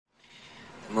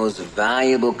The most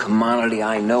valuable commodity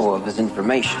I know of is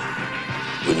information.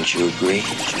 Wouldn't you agree?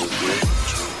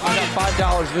 I got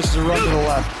 $5. This is a run to the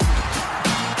left.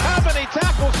 How many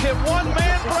tackles can one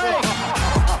man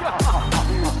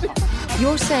break?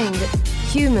 You're saying that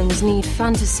humans need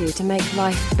fantasy to make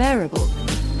life bearable?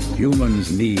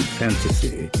 Humans need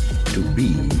fantasy to be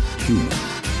human.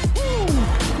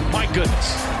 My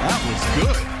goodness, that was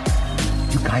good.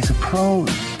 You guys are pros.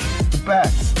 The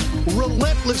best.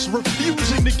 Relentless,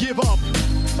 refusing to give up.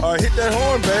 All right, hit that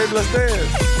horn, babe. Let's dance.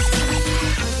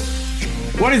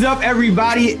 What is up,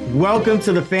 everybody? Welcome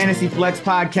to the Fantasy Flex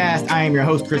Podcast. I am your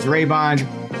host, Chris Raybon,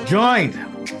 joined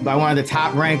by one of the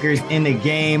top rankers in the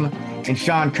game, and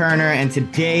Sean Kerner. And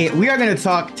today we are going to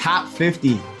talk top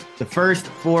 50, the first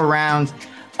 4 rounds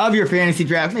of your fantasy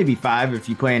draft, maybe 5 if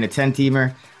you play in a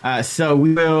 10-teamer. So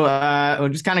we'll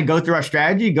just kind of go through our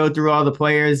strategy, go through all the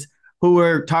players who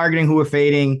we're targeting, who we're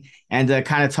fading, and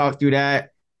kind of talk through that.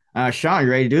 Sean,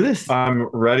 you ready to do this? I'm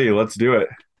ready. Let's do it.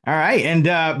 All right.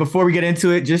 And before we get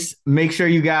into it, just make sure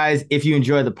you guys, if you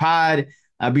enjoy the pod,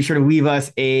 be sure to leave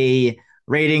us a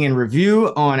rating and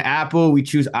review on Apple. We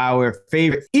choose our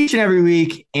favorite each and every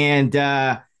week, and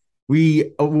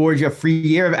we award you a free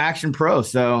year of Action Pro.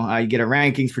 So you get a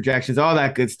rankings, projections, all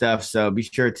that good stuff. So be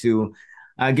sure to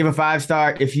give a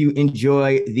 5-star if you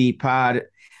enjoy the pod.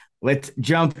 Let's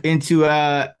jump into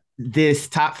this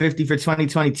top 50 for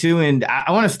 2022. And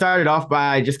I want to start it off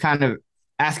by just kind of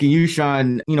asking you,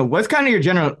 Sean, what's kind of your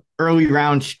general early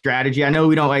round strategy? I know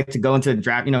we don't like to go into the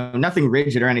draft, nothing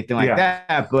rigid or anything like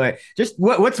that, but just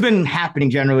what's been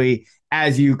happening generally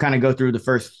as you kind of go through the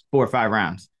first 4 or 5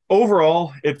 rounds?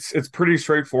 Overall, it's pretty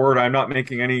straightforward. I'm not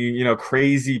making any,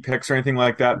 crazy picks or anything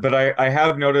like that, but I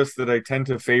have noticed that I tend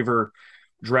to favor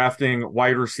drafting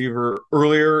wide receiver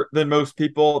earlier than most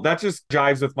people. That just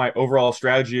jives with my overall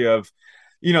strategy of,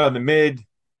 in the mid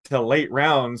to late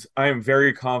rounds, I am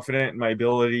very confident in my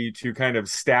ability to kind of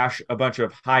stash a bunch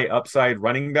of high upside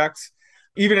running backs.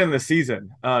 Even in the season,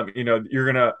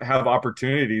 you're going to have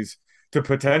opportunities to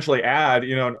potentially add,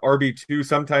 an RB2,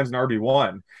 sometimes an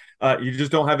RB1. You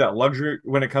just don't have that luxury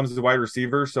when it comes to wide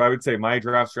receivers. So I would say my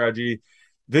draft strategy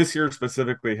this year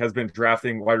specifically has been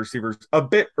drafting wide receivers a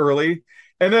bit early.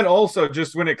 And then also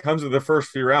just when it comes to the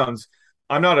first few rounds,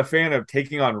 I'm not a fan of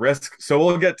taking on risk. So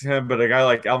we'll get to him, but a guy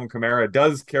like Alvin Kamara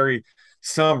does carry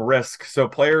some risk. So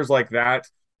players like that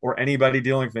or anybody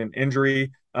dealing with an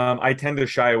injury, I tend to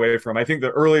shy away from. I think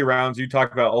the early rounds you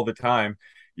talk about all the time,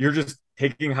 you're just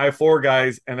taking high floor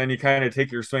guys, and then you kind of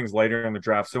take your swings later in the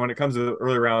draft. So when it comes to the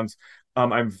early rounds,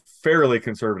 I'm fairly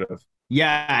conservative.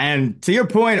 Yeah, and to your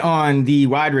point on the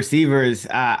wide receivers,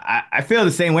 I feel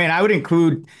the same way, and I would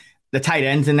include the tight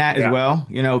ends in that as well,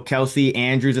 Kelsey,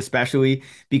 Andrews especially,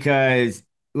 because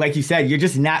like you said, you're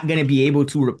just not going to be able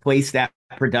to replace that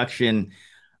production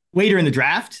later in the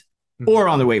draft or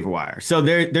on the waiver wire. So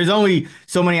there's only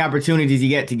so many opportunities you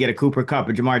get to get a Cooper Kupp,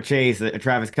 a Jamar Chase, a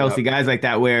Travis Kelsey, guys like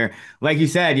that, where, like you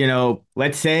said,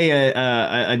 let's say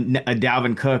a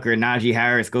Dalvin Cook or a Najee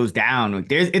Harris goes down.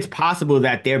 It's possible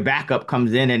that their backup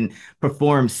comes in and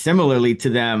performs similarly to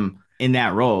them in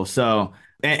that role. So,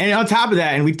 and on top of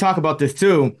that, and we talk about this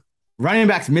too, running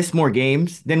backs miss more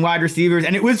games than wide receivers.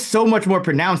 And it was so much more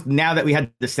pronounced now that we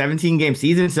had the 17-game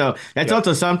season. So that's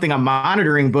also something I'm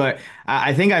monitoring. But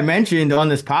I think I mentioned on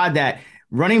this pod that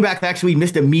running backs actually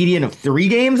missed a median of 3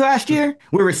 games last year,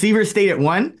 where receivers stayed at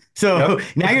 1. So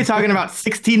now you're talking about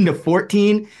 16 to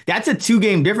 14. That's a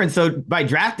 2-game difference. So by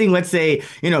drafting, let's say,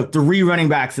 3 running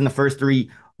backs in the first 3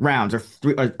 rounds or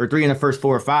 3 in the first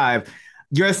 4 or 5,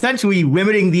 you're essentially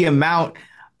limiting the amount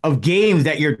of games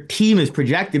that your team is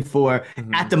projected for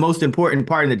at the most important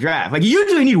part of the draft. Like, you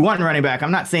usually need 1 running back. I'm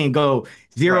not saying go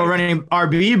 0 running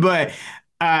RB, but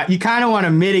you kind of want to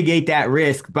mitigate that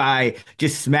risk by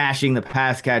just smashing the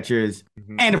pass catchers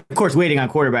and, of course, waiting on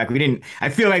quarterback. I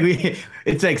feel like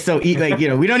it's like so, we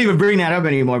don't even bring that up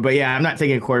anymore. But yeah, I'm not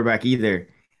taking a quarterback either.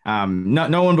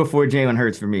 No one before Jalen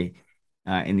Hurts for me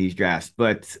in these drafts.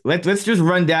 But let's just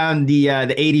run down the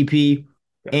ADP.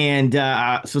 And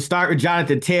so start with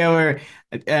Jonathan Taylor.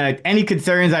 Any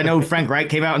concerns? I know Frank Reich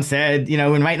came out and said, we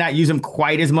might not use him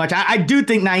quite as much. I do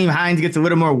think Nyheim Hines gets a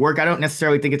little more work. I don't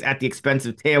necessarily think it's at the expense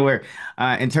of Taylor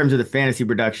in terms of the fantasy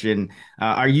production.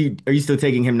 Are you still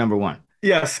taking him number 1?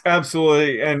 Yes,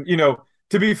 absolutely. And,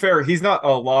 to be fair, he's not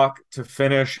a lock to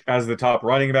finish as the top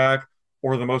running back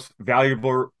or the most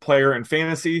valuable player in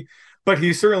fantasy, but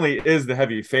he certainly is the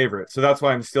heavy favorite. So that's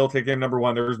why I'm still taking him number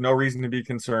 1. There's no reason to be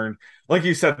concerned. Like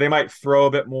you said, they might throw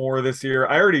a bit more this year.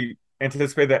 I already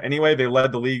anticipate that anyway. They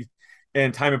led the league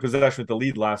in time of possession with the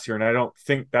lead last year, and I don't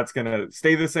think that's going to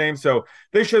stay the same. So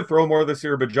they should throw more this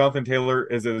year, but Jonathan Taylor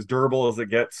is as durable as it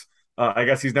gets. I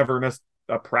guess he's never missed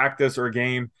a practice or a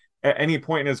game at any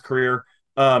point in his career.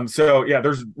 So yeah,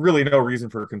 there's really no reason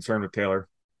for concern with Taylor.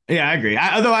 Yeah, I agree.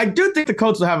 Although I do think the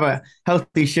Colts will have a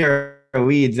healthy share of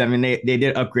leads. I mean, they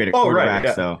did upgrade a quarterback. Right,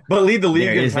 yeah. So, but lead the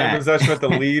league in time possession with the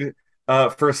lead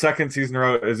for a second season in a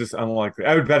row is just unlikely.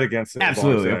 I would bet against it.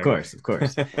 Absolutely, of course.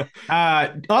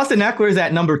 Austin Ekeler is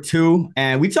at number 2,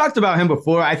 and we talked about him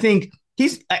before. I think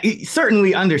he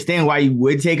certainly understand why you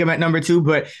would take him at number 2,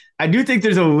 but I do think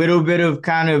there's a little bit of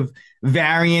kind of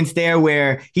variance there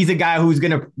where he's a guy who's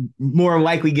going to more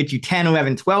likely get you 10,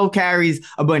 11, 12 carries,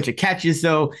 a bunch of catches.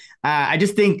 So I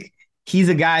just think he's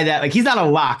a guy that, like, he's not a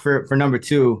lock for number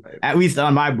 2, at least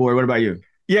on my board. What about you?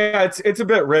 Yeah, it's a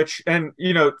bit rich. And,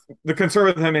 the concern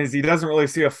with him is he doesn't really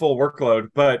see a full workload.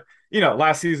 But,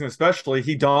 last season especially,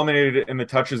 he dominated in the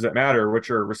touches that matter,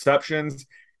 which are receptions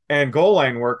and goal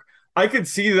line work. I could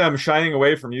see them shining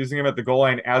away from using him at the goal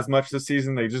line as much this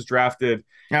season. They just drafted,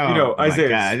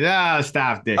 Isaiah. Oh,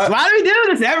 stop this. Why do we do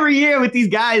this every year with these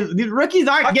guys? These rookies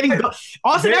aren't getting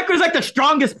Austin Ekeler's like the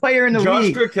strongest player in the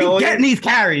league. He's getting these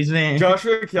carries, man.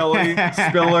 Joshua Kelly,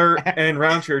 Spiller, and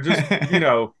Roundtree are just,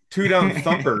 2-down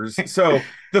thumpers. So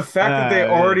the fact that they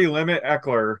already limit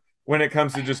Ekeler when it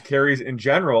comes to just carries in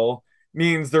general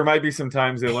means there might be some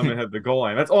times they limit him at the goal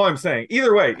line. That's all I'm saying.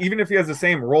 Either way, even if he has the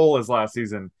same role as last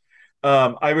season,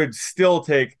 I would still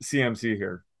take CMC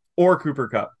here or Cooper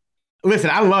Kupp.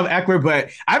 Listen, I love Ekeler, but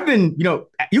I've been,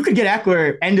 you could get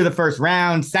Ekeler end of the first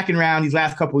round, second round these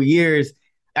last couple of years.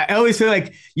 I always feel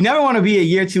like you never want to be a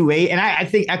year too late. And I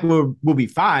think Ekeler will be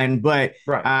fine, but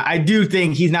right. I do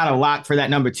think he's not a lock for that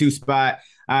number 2 spot.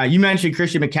 You mentioned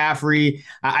Christian McCaffrey.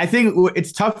 I think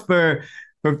it's tough for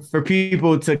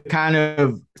people to kind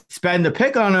of spend the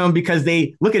pick on him because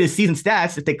they look at his season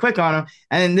stats if they click on him,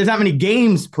 and there's not many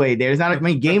games played there. There's not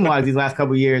many game logs these last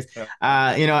couple of years.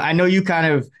 I know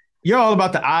you're all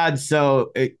about the odds.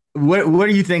 So what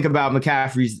do you think about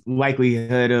McCaffrey's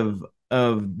likelihood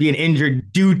of being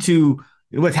injured due to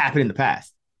what's happened in the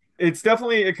past? It's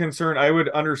definitely a concern. I would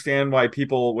understand why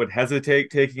people would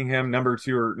hesitate taking him number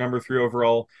 2 or number 3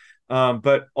 overall.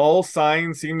 But all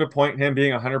signs seem to point him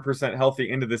being 100%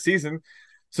 healthy into the season.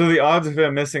 So the odds of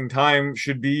him missing time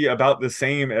should be about the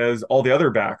same as all the other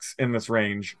backs in this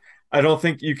range. I don't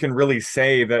think you can really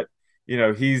say that,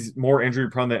 he's more injury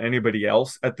prone than anybody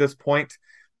else at this point.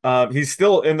 He's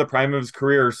still in the prime of his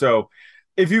career. So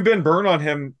if you've been burned on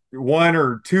him 1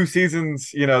 or 2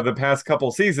 seasons, the past couple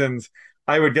seasons,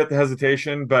 I would get the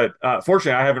hesitation. But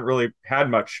fortunately, I haven't really had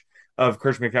much of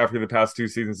Christian McCaffrey the past 2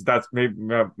 seasons. That's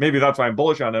maybe that's why I'm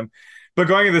bullish on him. But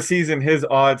going into the season, his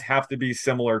odds have to be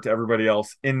similar to everybody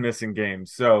else in missing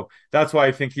games. So that's why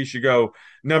I think he should go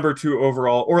number 2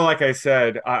 overall. Or like I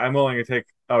said, I'm willing to take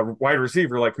a wide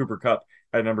receiver like Cooper Kupp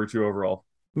at number 2 overall.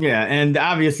 Yeah, and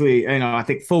obviously, I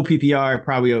think full PPR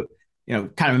probably, kind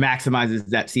of maximizes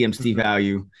that CMC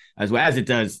value as well as it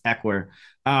does Ekeler.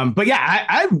 But yeah,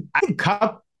 I think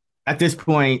Kupp at this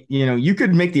point, you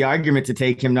could make the argument to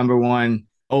take him number 1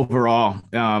 overall.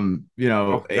 And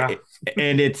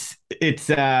it's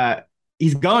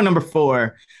he's going number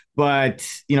 4, but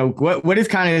what is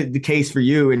kind of the case for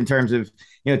you in terms of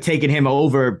taking him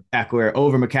over Ekeler,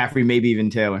 over McCaffrey, maybe even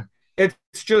Taylor? It's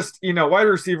just, wide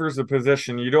receiver is a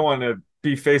position you don't want to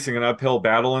be facing an uphill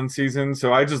battle in season.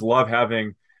 So I just love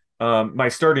having my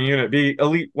starting unit be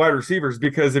elite wide receivers,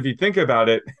 because if you think about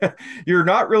it, you're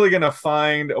not really going to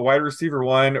find a wide receiver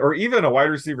 1 or even a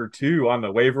wide receiver 2 on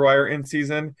the waiver wire in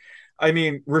season. I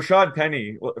mean, Rashad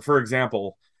Penny, for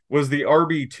example, was the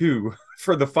RB2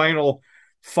 for the final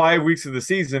 5 weeks of the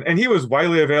season, and he was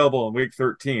widely available in week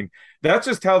 13. That's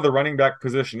just how the running back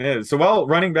position is. So while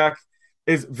running back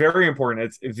is very important,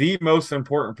 it's the most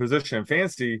important position in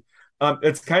fantasy,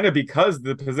 it's kind of because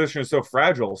the position is so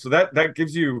fragile. So that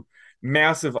gives you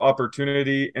massive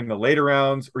opportunity in the later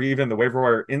rounds or even the waiver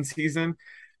wire in season.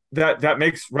 That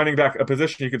makes running back a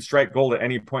position you could strike gold at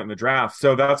any point in the draft.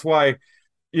 So that's why,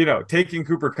 taking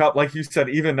Cooper Kupp, like you said,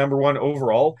 even number 1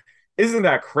 overall, isn't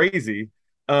that crazy,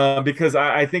 because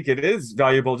I think it is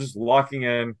valuable just locking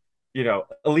in,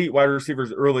 elite wide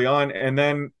receivers early on. And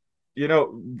then,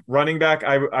 running back,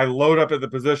 I load up at the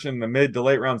position in the mid to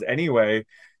late rounds anyway.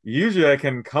 Usually I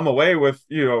can come away with,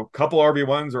 a couple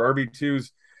RB1s or RB2s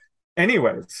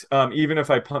anyways, even if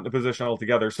I punt the position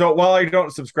altogether. So while I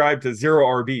don't subscribe to 0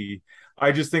 RB,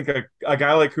 I just think a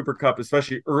guy like Cooper Kupp,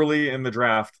 especially early in the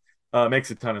draft, makes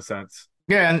a ton of sense.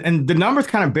 Yeah, and the numbers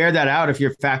kind of bear that out if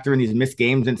you're factoring these missed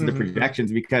games into the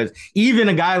projections, because even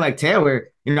a guy like Taylor,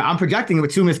 I'm projecting him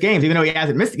with 2 missed games, even though he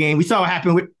hasn't missed a game. We saw what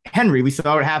happened with Henry. We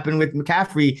saw what happened with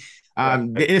McCaffrey.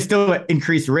 It is still an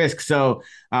increased risk. So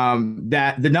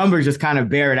that the numbers just kind of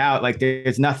bear it out. Like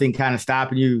there's nothing kind of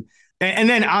stopping you. And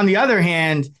then on the other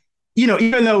hand,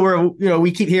 even though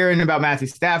we keep hearing about Matthew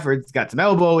Stafford, he's got some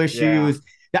elbow issues.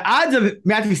 The odds of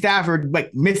Matthew Stafford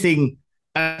like missing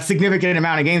a significant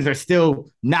amount of games are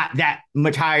still not that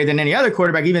much higher than any other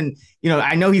quarterback. Even,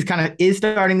 I know he's kind of is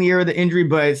starting the year with the injury,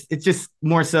 but it's just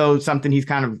more so something he's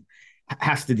kind of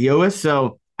has to deal with.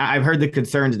 So I've heard the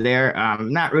concerns there.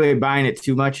 I'm not really buying it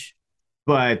too much,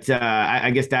 but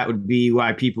I guess that would be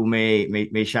why people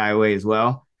may shy away as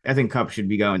well. I think Kupp should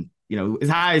be going, as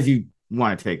high as you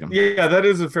want to take him. Yeah, that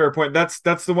is a fair point. That's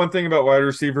the one thing about wide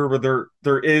receiver where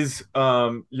there is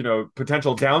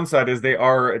potential downside is they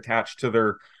are attached to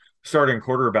their starting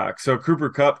quarterback. So Cooper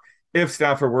Kupp, if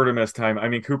Stafford were to miss time, I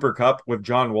mean Cooper Kupp with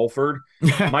John Wolford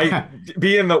might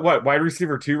be in the wide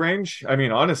receiver 2 range. I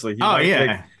mean, honestly, he might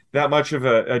take that much of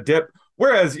a dip.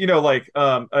 Whereas,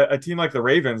 a team like the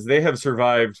Ravens, they have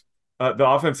survived. The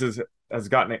offense has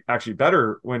gotten actually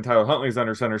better when Tyler Huntley's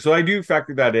under center. So I do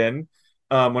factor that in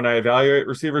when I evaluate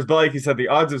receivers. But like you said, the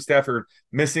odds of Stafford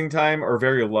missing time are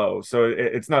very low. So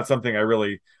it's not something I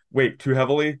really weight too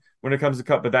heavily when it comes to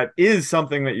Kupp. But that is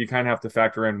something that you kind of have to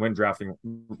factor in when drafting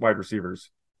wide receivers.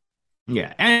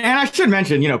 Yeah. And I should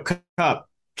mention, Kupp,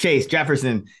 Chase,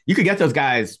 Jefferson, you could get those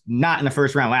guys not in the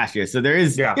first round last year. So there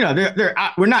is,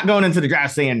 we're not going into the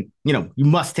draft saying, you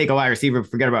must take a wide receiver,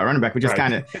 forget about running back. We're just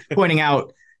kind of pointing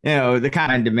out, the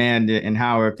kind of demand and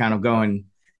how we're kind of going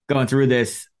through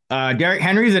this. Derrick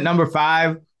Henry's at number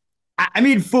 5. I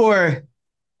mean, for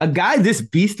a guy this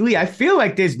beastly, I feel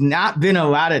like there's not been a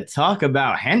lot of talk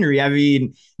about Henry. I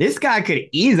mean, this guy could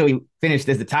easily finish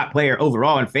as the top player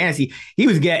overall in fantasy. He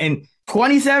was getting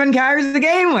 27 carries a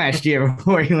game last year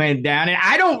before he went down. And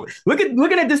I don't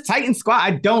looking at this Titan squad,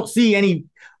 I don't see any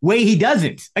way he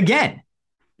doesn't again.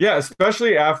 Yeah,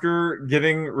 especially after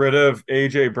getting rid of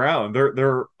AJ Brown.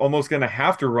 They're almost going to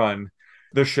have to run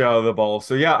the shit out of the ball.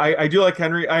 So yeah, I do like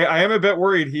Henry. I am a bit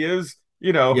worried. He is,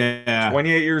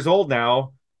 28 years old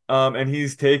now. And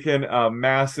he's taken a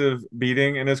massive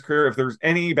beating in his career. If there's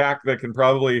any back that can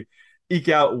probably eke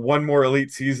out one more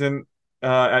elite season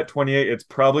at 28, it's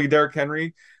probably Derrick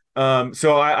Henry.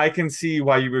 So I can see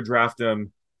why you would draft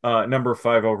him number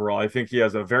 5 overall. I think he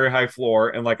has a very high floor.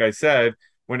 And like I said,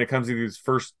 when it comes to these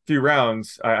first few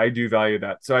rounds, I do value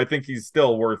that. So I think he's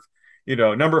still worth,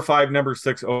 number 5, number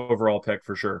 6 overall pick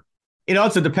for sure. It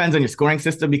also depends on your scoring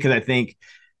system, because I think,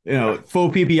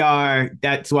 full PPR,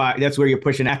 that's where you're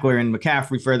pushing Eckler and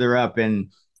McCaffrey further up,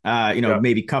 and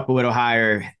maybe Kupp a little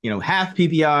higher, half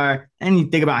PPR, and you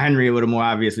think about Henry a little more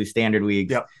obviously standard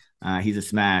leagues. He's a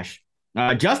smash.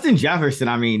 Justin Jefferson,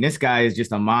 I mean, this guy is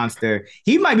just a monster.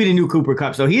 He might be the new Cooper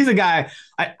Kupp. So he's a guy,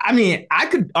 I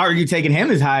could argue taking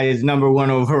him as high as number 1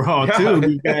 overall too,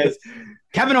 because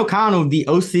Kevin O'Connell, the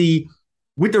OC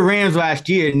with the Rams last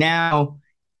year, now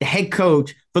the head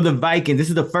coach for the Vikings. This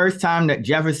is the first time that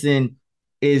Jefferson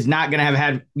is not going to have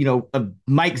had, a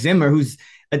Mike Zimmer, who's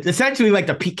essentially like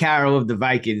the Pete Carroll of the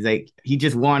Vikings. Like, he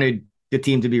just wanted the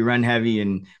team to be run heavy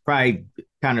and probably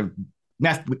kind of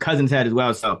messed with Cousins' head as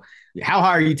well. So how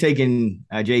high are you taking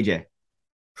JJ?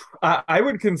 I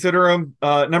would consider him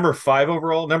number 5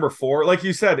 overall, number 4. Like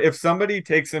you said, if somebody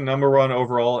takes him number 1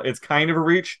 overall, it's kind of a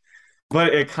reach,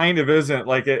 but it kind of isn't.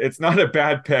 Like, it's not a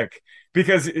bad pick,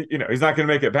 because, he's not going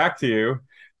to make it back to you.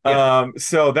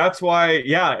 So that's why,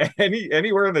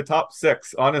 anywhere in the top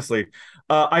 6, honestly.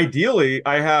 Ideally,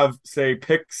 I have, say,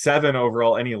 pick 7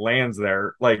 overall, and he lands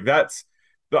there. Like,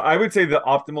 I would say the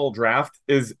optimal draft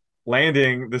is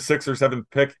landing the 6th or 7th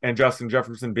pick and Justin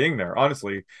Jefferson being there,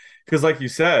 honestly. Because like you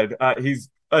said, he's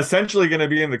essentially going to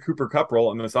be in the Cooper Kupp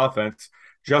role in this offense.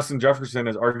 Justin Jefferson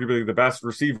is arguably the best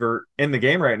receiver in the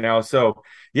game right now. So,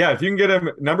 yeah, if you can get him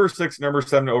number 6, number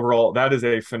 7 overall, that is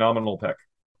a phenomenal pick.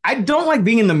 I don't like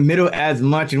being in the middle as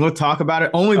much, and we'll talk about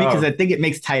it, only because I think it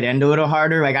makes tight end a little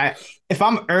harder. Like, if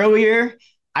I'm earlier,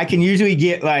 I can usually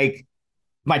get like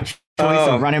my choice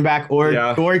of running back or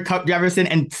Kupp Jefferson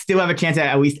and still have a chance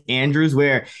at least Andrews,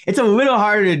 where it's a little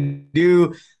harder to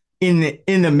do in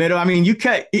the middle. I mean,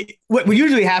 what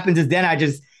usually happens is then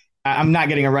I'm not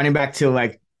getting a running back till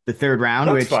like the 3rd round.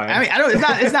 That's which fine. I mean,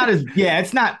 it's not as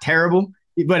it's not terrible,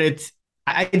 but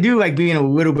I do like being a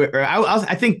little bit.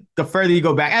 I think the further you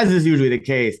go back, as is usually the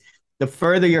case, the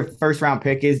further your first round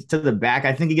pick is to the back,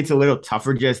 I think it gets a little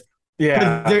tougher.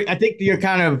 I think you're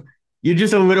kind of you're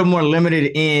just a little more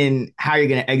limited in how you're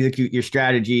going to execute your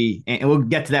strategy. And we'll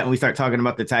get to that when we start talking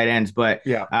about the tight ends. But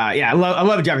I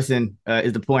love Jefferson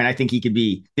is the point. I think he could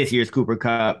be this year's Cooper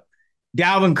Kupp.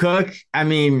 Dalvin Cook, I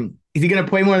mean, is he going to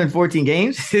play more than 14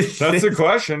 games? That's the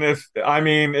question.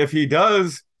 If he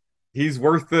does, he's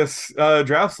worth this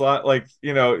draft slot. Like,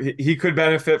 he could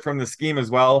benefit from the scheme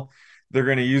as well. They're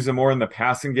going to use him more in the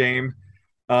passing game.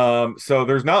 So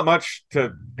there's not much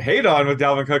to hate on with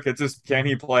Dalvin Cook. It's just, can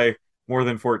he play more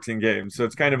than 14 games? So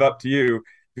it's kind of up to you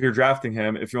if you're drafting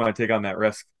him, if you want to take on that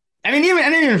risk. I mean, even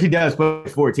if he does play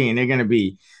 14, they're going to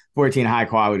be 14 high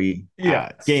quality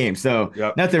games. So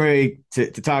nothing really to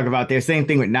talk about there. Same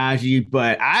thing with Najee,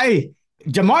 but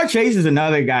Ja'Marr Chase is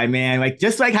another guy, man. Like,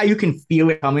 just like how you can feel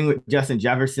it coming with Justin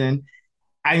Jefferson.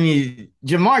 I mean,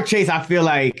 Ja'Marr Chase, I feel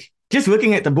like, just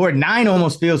looking at the board, 9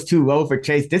 almost feels too low for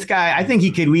Chase. This guy, I think he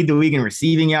could lead the league in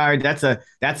receiving yards. That's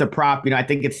a prop. I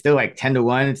think it's still like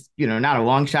 10-1. It's, not a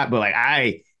long shot, but like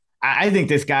I think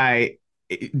this guy,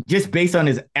 just based on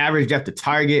his average depth of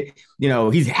target,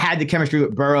 he's had the chemistry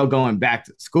with Burrow going back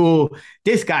to school.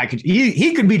 This guy could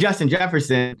be Justin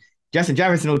Jefferson. Justin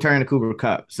Jefferson will turn into Cooper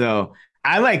Kupp. So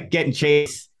I like getting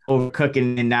Chase over Cook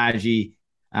and Najee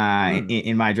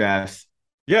in my drafts.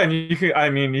 Yeah, and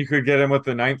you could get him with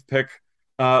the 9th pick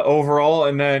overall,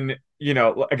 and then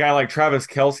a guy like Travis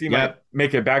Kelce might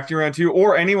make it back to you round 2,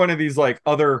 or any one of these like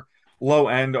other low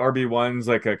end RB1s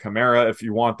like a Kamara if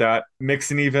you want that.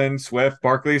 Mixon, even Swift,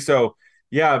 Barkley. So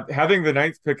yeah, having the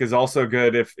 9th pick is also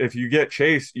good. If you get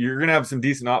Chase, you're gonna have some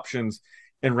decent options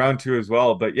in round 2 as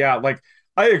well. But yeah, like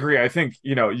I agree. I think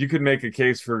you could make a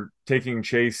case for taking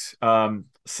Chase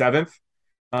 7th.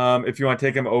 If you want to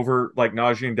take him over like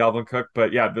Najee and Dalvin Cook.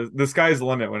 But yeah, the sky's the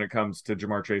limit when it comes to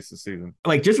Ja'Marr Chase this season.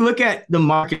 Like, just look at the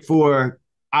market for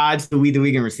odds to lead the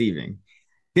league in receiving.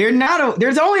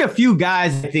 There's only a few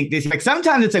guys, I think, this year. Like,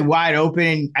 sometimes it's like wide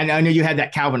open. And I know you had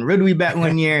that Calvin Ridley bet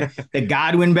one year, the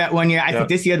Godwin bet one year. I think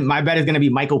this year my bet is going to be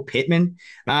Michael Pittman,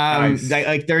 nice.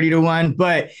 like 30-1.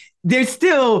 But there's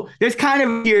kind of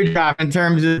a teardrop in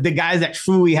terms of the guys that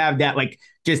truly have that, like,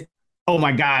 just, oh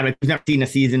my God, we've never seen a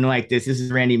season like this. This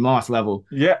is Randy Moss level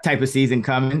type of season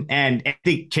coming. And I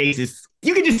think Chase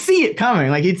you can just see it coming.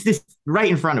 Like, it's just right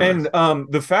in front of us.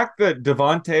 And the fact that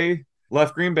Devontae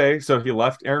left Green Bay, so he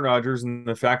left Aaron Rodgers, and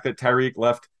the fact that Tyreek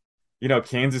left,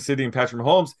 Kansas City and Patrick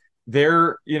Mahomes,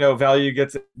 their, value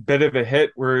gets a bit of a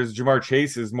hit, whereas Ja'Marr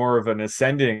Chase is more of an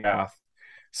ascending path.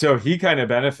 So he kind of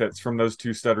benefits from those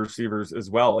 2 stud receivers as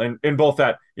well. And in both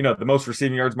that, the most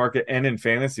receiving yards market and in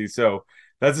fantasy. So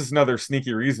that's just another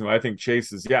sneaky reason why I think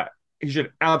Chase is, he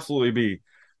should absolutely be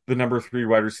the number 3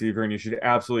 wide receiver, and you should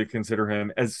absolutely consider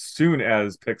him as soon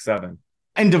as pick 7.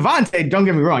 And Devontae, don't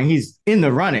get me wrong, he's in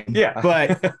the running. Yeah.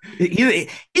 But he's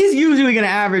usually going to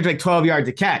average like 12 yards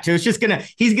a catch. So it's just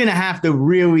he's going to have to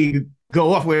really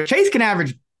go off where Chase can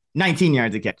average 19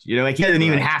 yards a catch. He doesn't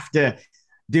even have to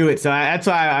do it. So that's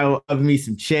why I love me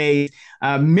some Chase.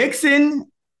 Mixon,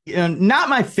 not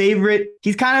my favorite.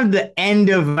 He's kind of the end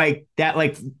of like that,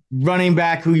 like running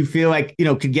back who you feel like,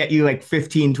 could get you like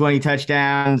 15, 20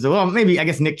 touchdowns. Well, maybe I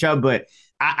guess Nick Chubb, but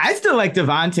I still like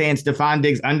Devontae and Stephon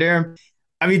Diggs under him.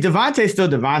 I mean, Devontae's still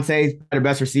Devontae, the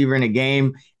best receiver in the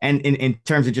game, and in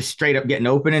terms of just straight up getting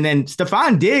open. And then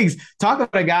Stephon Diggs, talk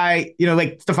about a guy,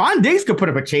 like Stephon Diggs could put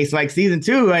up a Chase like season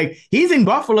 2. Like, he's in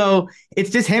Buffalo.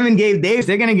 It's just him and Gabe Davis.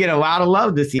 They're going to get a lot of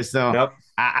love this year. So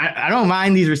I don't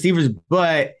mind these receivers,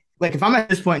 but like if I'm at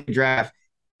this point in the draft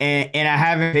and I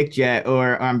haven't picked yet,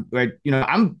 or I'm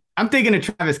thinking of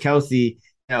Travis Kelce,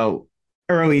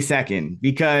 early second,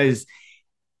 because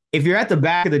if you're at the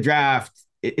back of the draft,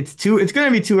 it's going to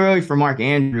be too early for Mark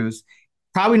Andrews.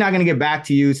 Probably not going to get back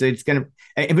to you. So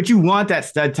but you want that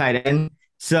stud tight end.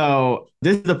 So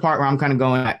this is the part where I'm kind of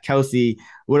going at Kelce.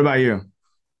 What about you?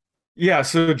 Yeah,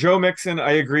 so Joe Mixon,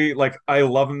 I agree. Like, I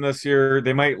love him this year.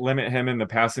 They might limit him in the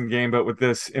passing game, but with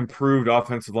this improved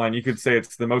offensive line, you could say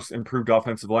it's the most improved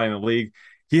offensive line in the league.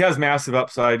 He has massive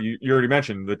upside. You already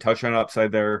mentioned the touchdown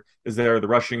upside there. The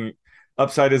rushing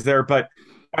upside is there. But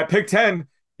at pick 10,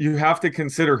 you have to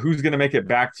consider who's going to make it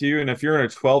back to you. And if you're in a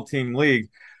 12-team league,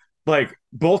 like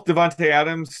both Devontae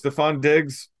Adams, Stephon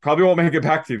Diggs probably won't make it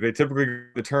back to you. They typically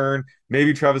return,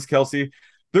 maybe Travis Kelce.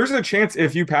 There's a chance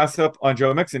if you pass up on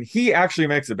Joe Mixon, he actually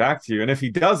makes it back to you. And if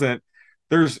he doesn't,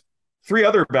 there's 3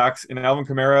 other backs in Alvin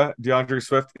Kamara, DeAndre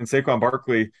Swift, and Saquon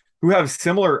Barkley who have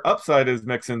similar upside as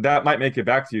Mixon that might make it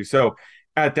back to you. So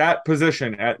at that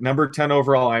position, at number 10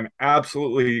 overall, I'm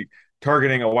absolutely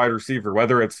targeting a wide receiver,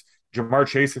 whether it's Ja'Marr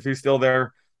Chase if he's still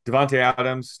there, Devontae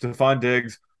Adams, Stephon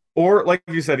Diggs, or like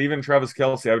you said, even Travis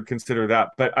Kelce, I would consider that.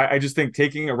 But I just think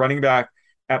taking a running back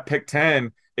at pick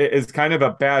 10 is kind of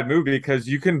a bad move because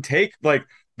you can take like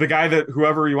the guy that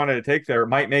whoever you wanted to take there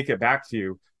might make it back to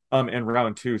you in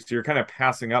round 2. So you're kind of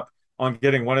passing up on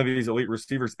getting one of these elite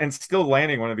receivers and still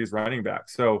landing one of these running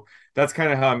backs. So that's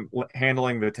kind of how I'm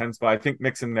handling the 10 spot. I think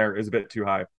Mixon there is a bit too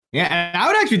high. Yeah, and I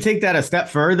would actually take that a step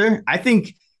further. I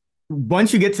think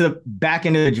once you get to the back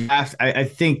end of the draft, I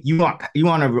think you want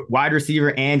a wide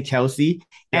receiver and Kelce.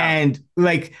 Yeah. And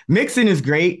like Mixon is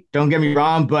great, don't get me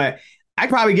wrong, but I'd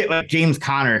probably get like James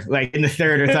Conner like in the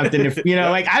 3rd or something. If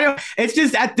like it's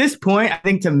just at this point, I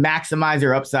think to maximize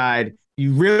your upside,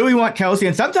 you really want Kelce.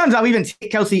 And sometimes I'll even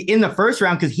take Kelce in the 1st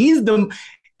round because he's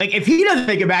like if he doesn't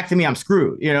make it back to me, I'm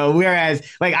screwed. Whereas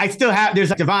like I still have there's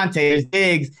like Devontae, there's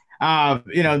Diggs.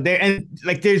 There and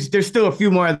like there's still a few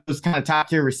more of those kind of top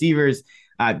tier receivers.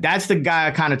 That's the guy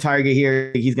I kind of target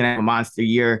here. He's gonna have a monster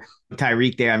year.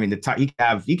 Tyreek there. I mean,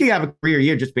 he could have a career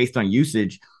year just based on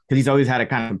usage because he's always had to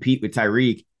kind of compete with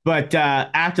Tyreek. But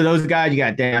after those guys, you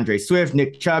got DeAndre Swift,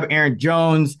 Nick Chubb, Aaron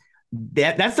Jones.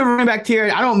 That's the running back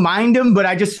tier. I don't mind him, but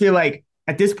I just feel like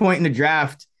at this point in the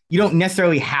draft, you don't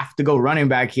necessarily have to go running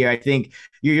back here. I think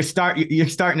you're starting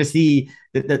to see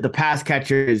the pass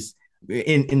catchers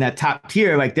in that top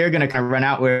tier, like they're going to kind of run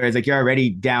out, whereas like you're already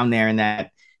down there in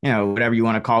that, whatever you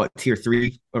want to call it, tier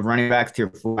 3 of running backs, tier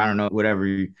 4, I don't know, whatever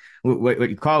what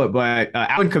you call it. But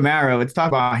Alvin Kamara, let's talk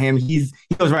about him. He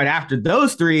goes right after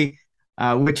those 3,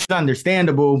 which is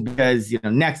understandable because,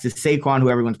 next is Saquon, who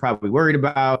everyone's probably worried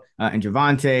about, and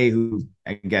Javonte, who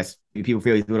I guess people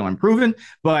feel he's a little unproven.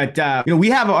 But, we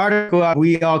have an article,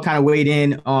 we all kind of weighed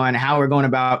in on how we're going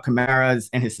about Kamara's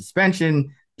and his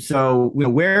suspension. So,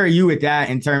 where are you with that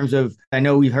in terms of, I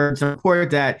know we've heard some report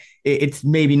that it's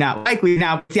maybe not likely.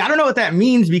 Now, see, I don't know what that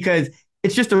means because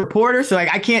it's just a reporter. So,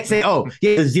 like, I can't say,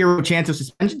 he has a 0 chance of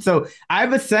suspension. So,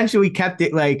 I've essentially kept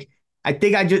it like, I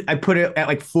think I put it at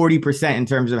like 40% in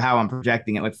terms of how I'm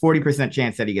projecting it, like 40%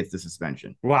 chance that he gets the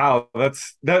suspension. Wow,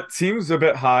 that seems a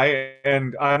bit high.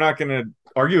 And I'm not going to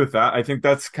argue with that. I think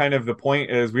that's kind of the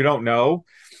point is we don't know.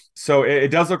 So, it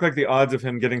does look like the odds of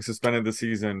him getting suspended this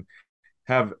season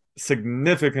have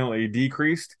significantly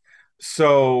decreased.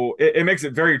 So it makes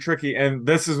it very tricky. And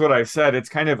this is what I said. It's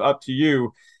kind of up to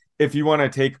you if you want to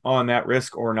take on that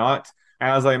risk or not.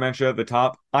 As I mentioned at the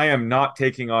top, I am not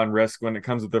taking on risk when it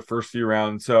comes to the first few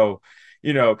rounds. So,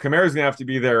 Kamara's going to have to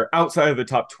be there outside of the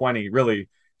top 20, really,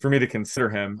 for me to consider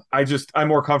him. I'm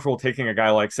more comfortable taking a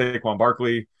guy like Saquon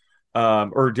Barkley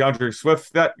or DeAndre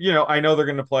Swift that, I know they're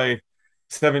going to play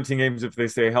 17 games if they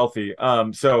stay healthy.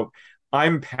 So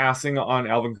I'm passing on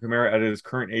Alvin Kamara at his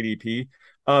current ADP.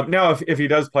 Now, if he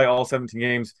does play all 17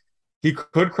 games, he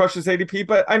could crush his ADP,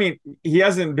 but I mean, he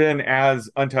hasn't been as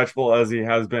untouchable as he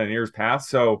has been in years past.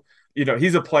 So,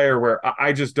 he's a player where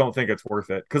I just don't think it's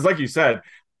worth it. Because like you said,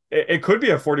 it could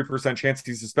be a 40% chance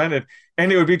he's suspended,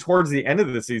 and it would be towards the end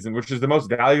of the season, which is the most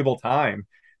valuable time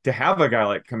to have a guy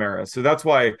like Kamara. So that's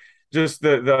why just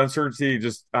the uncertainty,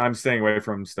 I'm staying away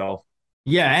from still.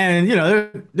 Yeah,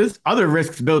 and there's other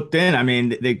risks built in. I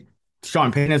mean,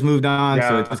 Sean Payton has moved on,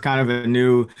 so it's kind of a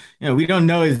new. We don't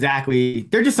know exactly.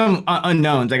 They're just some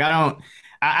unknowns. Like I don't.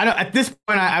 At this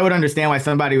point, I would understand why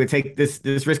somebody would take this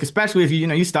risk, especially if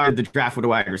you started the draft with a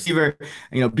wide receiver.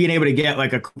 Being able to get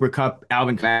like a Cooper Kupp,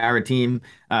 Alvin Kamara team.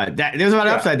 There's a lot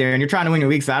of upside there, and you're trying to win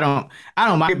your league, so I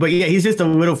don't mind. But yeah, he's just a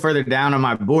little further down on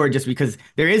my board just because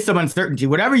there is some uncertainty.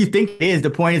 Whatever you think it is,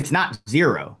 the point is not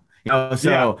 0.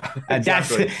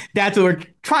 Exactly. That's what we're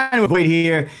trying to avoid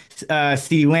here.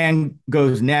 CeeDee Lamb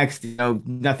goes next.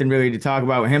 Nothing really to talk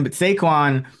about with him. But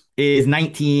Saquon is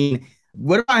 19.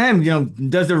 What about him?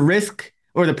 Does the risk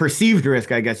or the perceived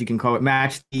risk, I guess you can call it,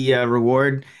 match the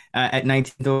reward at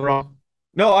 19th overall?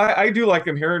 No, I do like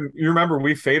him here. And you remember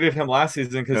we faded him last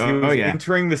season because he was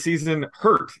entering the season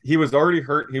hurt. He was already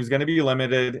hurt. He was going to be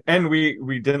limited, and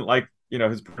we didn't like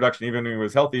his production even when he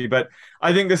was healthy. But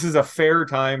I think this is a fair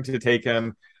time to take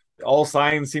him. All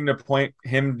signs seem to point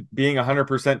him being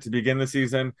 100% to begin the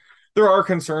season. There are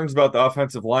concerns about the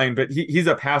offensive line, but he's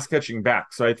a pass catching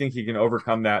back, so I think he can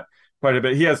overcome that quite a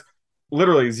bit. He has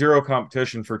literally 0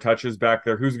 competition for touches back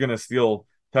there. Who's going to steal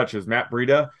touches? Matt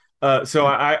Breida. So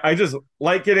I just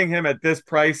like getting him at this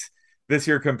price this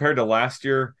year compared to last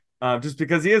year, just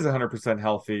because he is 100%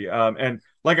 healthy. And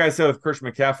like I said with Christian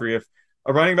McCaffrey, if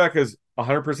a running back is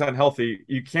 100% healthy,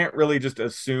 you can't really just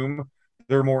assume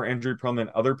they're more injury prone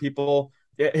than other people.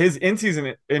 His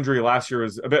in-season injury last year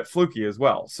was a bit fluky as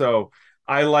well. So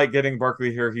I like getting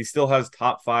Barkley here. He still has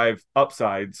top 5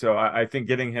 upside. So I think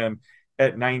getting him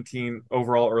at 19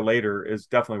 overall or later is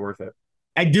definitely worth it.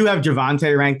 I do have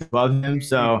Javonte ranked above him.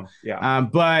 So,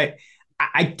 but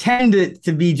I tend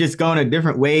to be just going a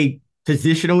different way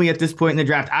positionally at this point in the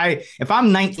draft. If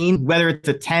I'm 19, whether it's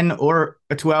a 10 or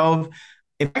a 12,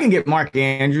 if I can get Mark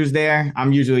Andrews there,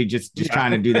 I'm usually just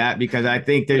trying to do that because I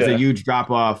think there's a huge drop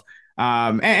off.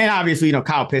 And obviously,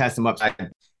 Kyle Pitts has some upside.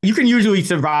 You can usually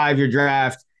survive your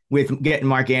draft with getting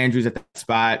Mark Andrews at that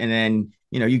spot, and then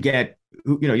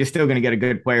you're still going to get a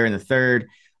good player in the third.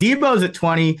 Debo's at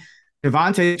 20,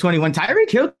 Devontae 21, Tyreek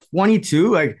Hill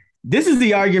 22. Like, this is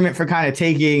the argument for kind of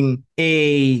taking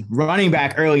a running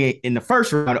back early in the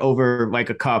first round over like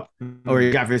a Kupp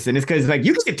or Jefferson. It's because like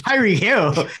you can get Tyreek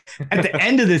Hill at the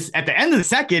end of the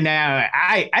second. Now,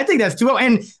 I think that's too low.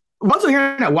 And also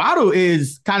hearing that Waddle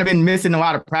is kind of been missing a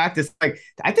lot of practice. Like,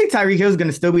 I think Tyreek Hill is going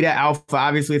to still be that alpha.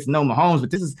 Obviously, it's no Mahomes,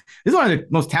 but this is one of the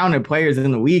most talented players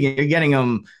in the league, and you're getting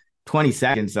him 20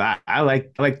 seconds. So I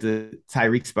like the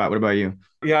Tyreek spot. What about you?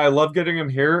 Yeah, I love getting him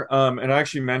here. And I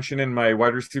actually mentioned in my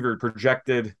wide receiver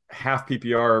projected half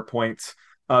PPR points,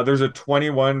 there's a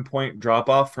 21-point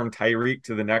drop-off from Tyreek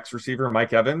to the next receiver,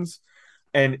 Mike Evans.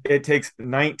 And it takes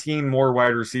 19 more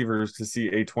wide receivers to see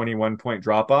a 21-point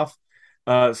drop-off.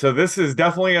 So this is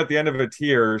definitely at the end of a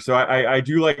tier. So I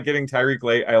do like getting Tyreek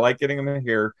late. I like getting him in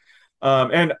here.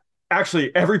 And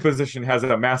actually, every position has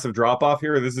a massive drop-off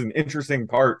here. This is an interesting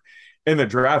part in the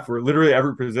draft where literally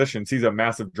every position sees a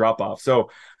massive drop-off. So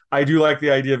I do like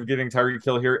the idea of getting Tyreek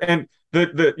Hill here. And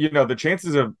the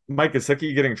chances of Mike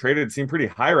Gesicki getting traded seem pretty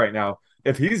high right now.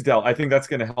 If he's dealt, I think that's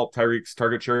going to help Tyreek's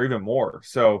target share even more.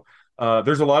 So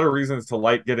there's a lot of reasons to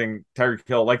like getting Tyreek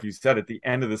Hill, like you said, at the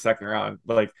end of the second round.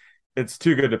 Like, it's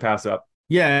too good to pass up.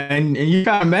 Yeah, and you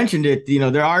kind of mentioned it.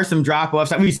 There are some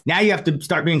drop-offs. At least now you have to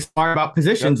start being smart about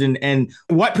positions and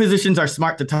what positions are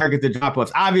smart to target the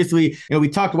drop-offs. Obviously, we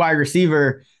talked wide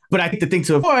receiver, but I think the thing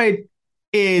to avoid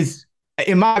is,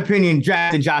 in my opinion,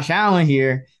 drafting Josh Allen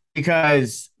here,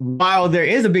 because while there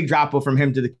is a big drop-off from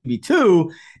him to the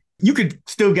QB2, you could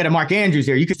still get a Mark Andrews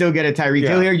here. You could still get a Tyreek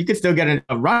Hill here. You could still get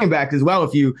a running back as well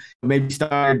if you maybe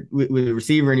start with a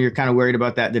receiver and you're kind of worried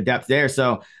about the depth there.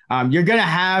 So you're going to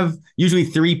have usually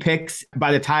 3 picks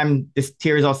by the time this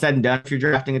tier is all said and done if you're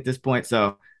drafting at this point.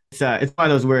 So it's one of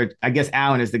those where I guess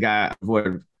Allen is the guy I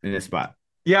avoid in this spot.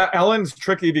 Yeah, Allen's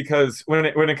tricky because when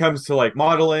it comes to like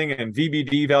modeling and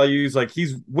VBD values, like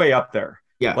he's way up there.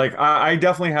 Yeah. Like I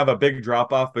definitely have a big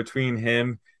drop off between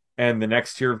him and the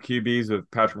next tier of QBs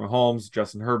with Patrick Mahomes,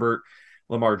 Justin Herbert,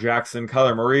 Lamar Jackson,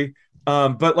 Kyler Murray.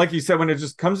 But like you said, when it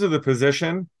just comes to the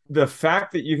position, the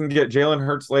fact that you can get Jalen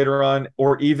Hurts later on,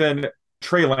 or even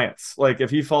Trey Lance, like if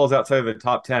he falls outside of the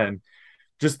top 10,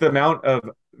 just the amount of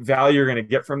value you're going to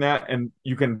get from that, and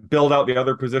you can build out the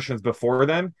other positions before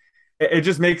then, it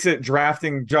just makes it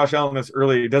drafting Josh Allen this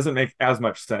early. It doesn't make as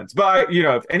much sense. But,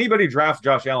 if anybody drafts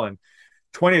Josh Allen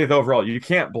 20th overall, you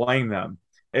can't blame them.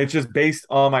 It's just based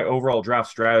on my overall draft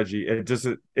strategy. It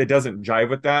doesn't jive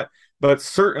with that. But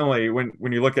certainly when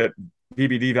you look at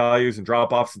VBD values and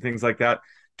drop-offs and things like that,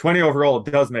 20 overall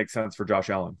does make sense for Josh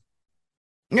Allen.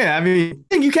 Yeah, I mean,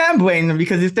 I think you can blame them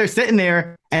because if they're sitting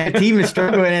there and the team is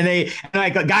struggling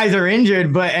and guys are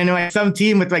injured, and some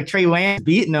team with like Trey Lance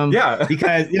beating them,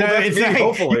 because it's like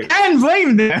hopefully you can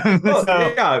blame them. Well,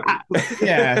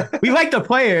 so, we like the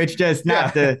player. It's just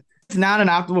not It's not an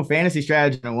optimal fantasy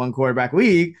strategy in a one quarterback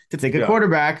league to take a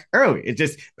quarterback early. It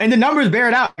just, and the numbers bear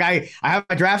it out. I have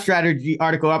my draft strategy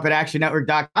article up at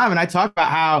actionnetwork.com, and I talk about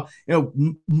how,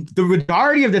 the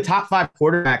majority of the top 5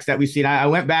 quarterbacks that we've seen, I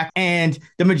went back, and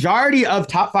the majority of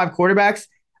top 5 quarterbacks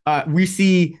we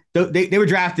see, they were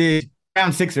drafted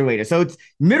round 6 or later. So it's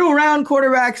middle round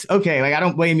quarterbacks. Okay. Like, I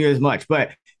don't blame you as much,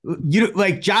 but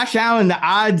like Josh Allen, the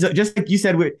odds, just like you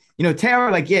said with,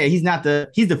 Taylor, he's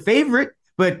the favorite,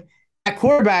 but at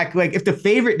quarterback, like if the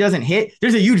favorite doesn't hit,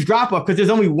 there's a huge drop off because there's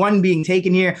only one being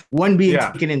taken here, one being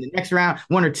taken in the next round,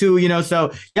 1 or 2,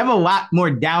 so you have a lot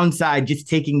more downside just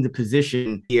taking the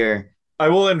position here. I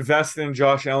will invest in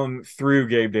Josh Allen through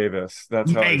Gabe Davis.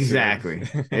 That's how exactly.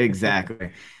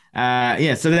 Exactly.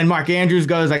 So then Mark Andrews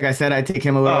goes, like I said, I take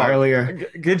him a little earlier.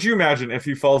 Could you imagine if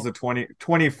he falls to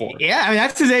 24? Yeah, I mean,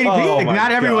 that's his ADP.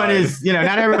 Not everyone is,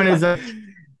 not everyone is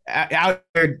out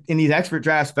there in these expert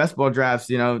drafts, best ball drafts,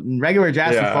 in regular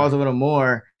drafts, he falls a little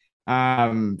more.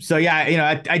 I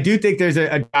do think there's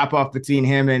a drop off between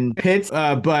him and Pitts,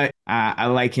 but I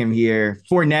like him here.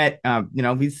 Fournette,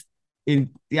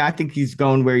 I think he's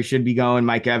going where he should be going.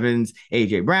 Mike Evans,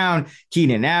 AJ Brown,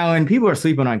 Keenan Allen. People are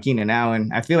sleeping on Keenan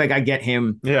Allen. I feel like I get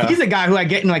him. Yeah. He's a guy who I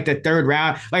get in like the 3rd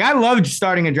round. Like, I love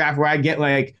starting a draft where I get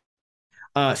like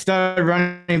stud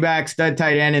running back, stud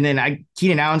tight end, and then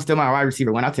Keenan Allen's still my wide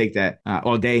receiver 1. I'll take that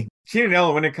all day. Keenan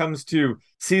Allen, when it comes to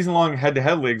season-long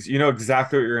head-to-head leagues, you know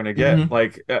exactly what you're going to get. Mm-hmm.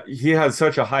 Like, he has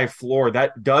such a high floor.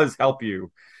 That does help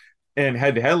you in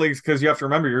head-to-head leagues, because you have to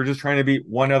remember you're just trying to beat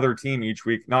one other team each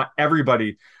week, not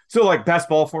everybody. So like best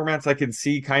ball formats, I can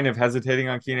see kind of hesitating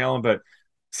on Keenan Allen, but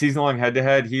season-long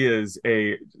head-to-head, he is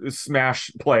a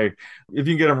smash play. If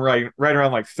you can get him right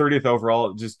around like 30th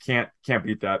overall, just can't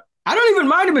beat that. I don't even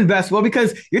mind him in best ball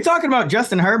because you're talking about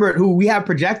Justin Herbert, who we have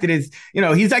projected is,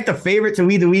 he's like the favorite to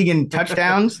lead the league in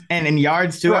touchdowns and in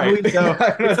yards too. Right. I believe. So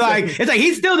it's like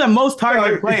he's still the most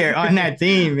targeted player on that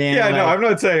team, man. Yeah, no, I'm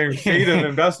not saying fade him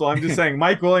in best ball. I'm just saying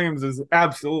Mike Williams is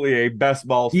absolutely a best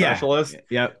ball specialist.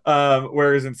 Yeah.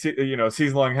 Whereas in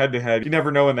season long head to head, you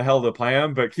never know when the hell to play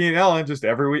him. But Keenan Allen, just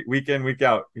every week in, week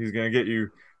out, he's going to get you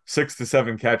 6 to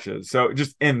 7 catches. So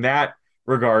just in that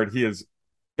regard, he is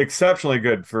exceptionally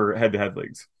good for head-to-head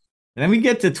leagues. And then we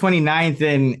get to 29th,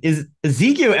 and is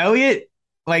Ezekiel Elliott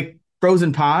like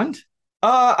frozen pond?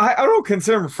 I don't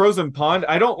consider him frozen pond.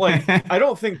 I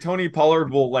don't think Tony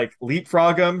Pollard will like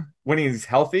leapfrog him when he's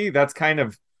healthy. That's kind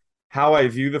of how I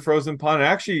view the frozen pond. I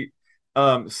actually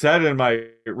said in my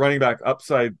running back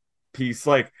upside piece,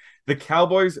 like the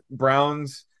Cowboys,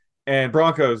 Browns, and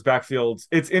Broncos backfields,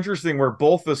 it's interesting where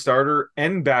both the starter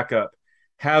and backup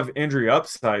have injury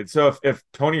upside. So if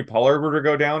Tony Pollard were to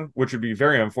go down, which would be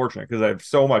very unfortunate because I have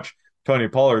so much Tony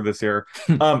Pollard this year,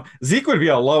 Zeke would be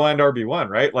a low end RB1,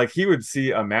 right? Like he would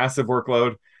see a massive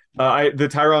workload. The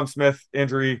Tyron Smith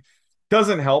injury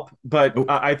doesn't help, but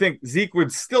I think Zeke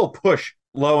would still push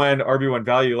low end RB1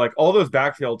 value. Like all those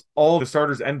backfields, all the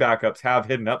starters and backups have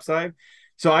hidden upside.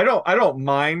 So I don't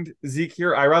mind Zeke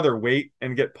here. I rather wait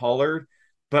and get Pollard,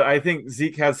 but I think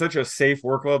Zeke has such a safe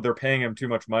workload. They're paying him too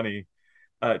much money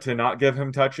to not give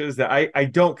him touches that I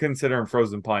don't consider him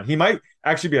frozen pond. He might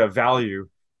actually be a value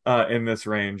in this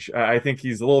range. I think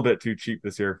he's a little bit too cheap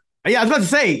this year. Yeah, I was about to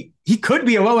say, he could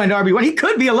be a low-end RB1. He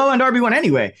could be a low-end RB1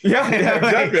 anyway. Yeah,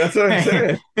 exactly. That's what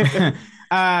I'm saying.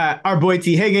 Our boy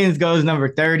T. Higgins goes number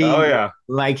 30. Oh, yeah.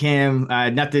 Like him.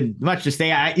 Nothing much to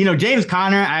say. James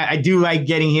Conner, I do like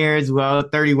getting here as well.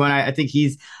 31, I think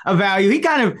he's a value. You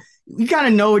kind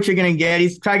of know what you're going to get.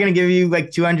 He's probably going to give you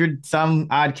like 200 some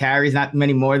odd carries, not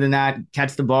many more than that,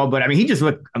 catch the ball. But I mean, he just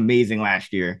looked amazing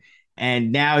last year.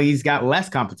 And now he's got less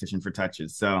competition for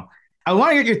touches. So I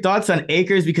want to get your thoughts on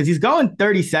Akers because he's going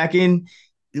 32nd.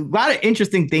 A lot of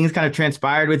interesting things kind of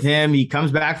transpired with him. He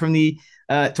comes back from the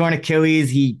torn Achilles.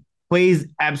 He plays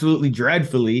absolutely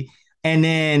dreadfully. And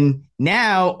then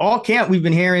now all camp, we've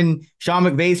been hearing Sean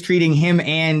McVay's treating him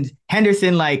and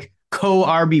Henderson like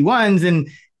co-RB1s. And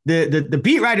the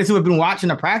beat writers who have been watching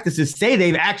the practices say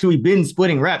they've actually been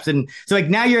splitting reps. And so like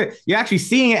now you're actually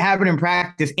seeing it happen in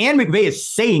practice and McVay is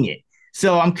saying it.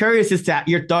 So I'm curious as to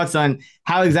your thoughts on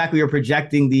how exactly you're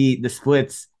projecting the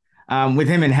splits with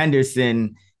him and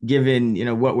Henderson,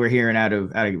 given, what we're hearing out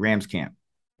of Rams camp.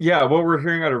 Yeah. What we're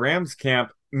hearing out of Rams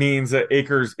camp means that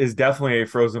Akers is definitely a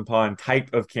frozen pond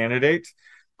type of candidate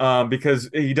because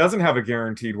he doesn't have a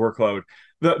guaranteed workload.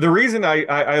 The reason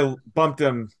I bumped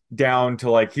him down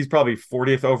to like he's probably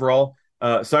 40th overall,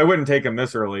 so I wouldn't take him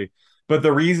this early. But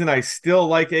the reason I still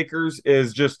like Akers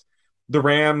is just the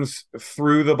Rams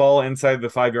threw the ball inside the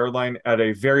 5-yard line at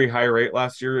a very high rate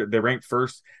last year. They ranked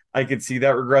first. I could see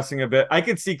that regressing a bit. I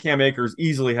could see Cam Akers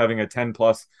easily having a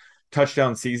 10-plus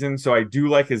touchdown season, so I do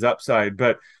like his upside.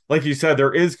 But like you said,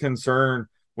 there is concern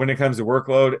when it comes to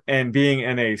workload, and being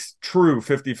in a true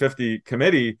 50-50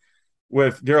 committee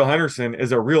with Darrell Henderson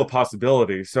is a real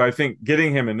possibility. So I think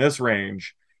getting him in this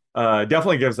range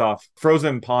definitely gives off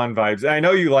frozen pond vibes. And I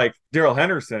know you like Darrell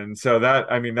Henderson, so that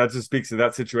just speaks to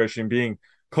that situation being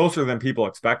closer than people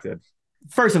expected.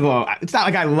 First of all, it's not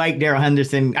like I like Darrell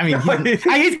Henderson. I mean,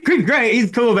 he's great,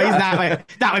 he's cool, but he's not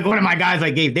like one of my guys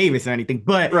like Gabe Davis or anything.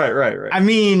 But right. I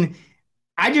mean,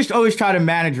 I just always try to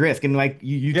manage risk, and like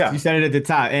you said it at the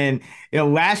top. And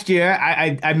last year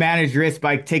I managed risk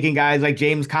by taking guys like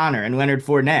James Conner and Leonard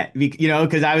Fournette,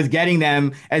 because I was getting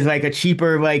them as like a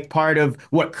cheaper like part of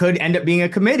what could end up being a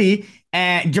committee.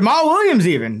 And Jamal Williams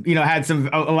even had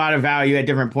a lot of value at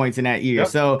different points in that year. Yep.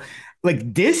 So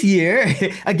like this year,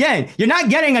 again, you're not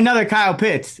getting another Kyle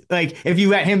Pitts. Like if you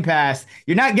let him pass,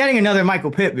 you're not getting another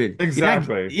Michael Pittman.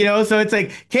 Exactly. So it's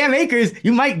like Cam Akers,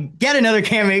 you might get another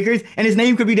Cam Akers and his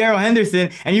name could be Darrell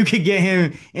Henderson and you could get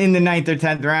him in the 9th or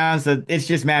 10th round. So it's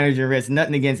just managing risk,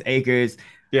 nothing against Akers.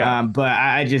 Yeah. But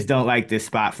I just don't like this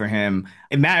spot for him.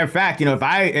 As a matter of fact,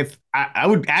 if I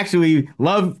would actually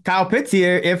love Kyle Pitts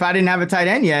here if I didn't have a tight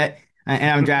end yet and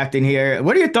I'm drafting here.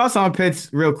 What are your thoughts on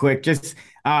Pitts real quick? Just,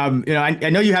 I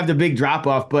know you have the big drop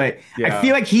off, but I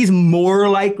feel like he's more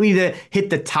likely to hit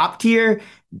the top tier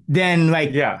than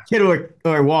Kittle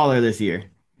or Waller this year.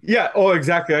 Yeah. Oh,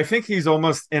 exactly. I think he's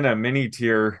almost in a mini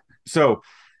tier. So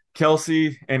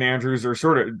Kelsey and Andrews are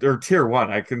they're tier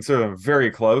one. I consider them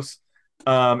very close.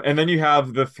 And then you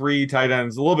have the three tight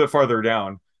ends a little bit farther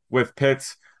down with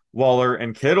Pitts, Waller,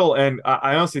 and Kittle. And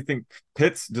I honestly think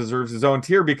Pitts deserves his own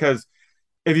tier because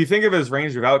if you think of his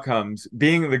range of outcomes,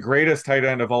 being the greatest tight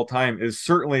end of all time is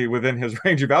certainly within his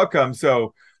range of outcomes.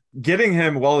 So getting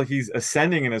him while he's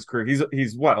ascending in his career,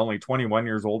 he's what, only 21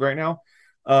 years old right now.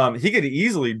 He could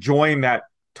easily join that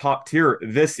top tier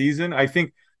this season. I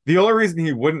think the only reason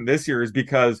he wouldn't this year is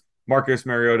because Marcus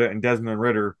Mariota and Desmond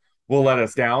Ridder will let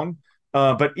us down.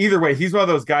 But either way, he's one of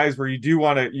those guys where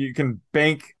you can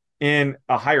bank in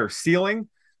a higher ceiling.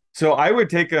 So I would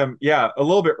take him, a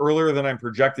little bit earlier than I'm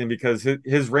projecting because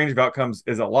his range of outcomes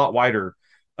is a lot wider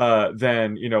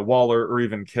than, Waller or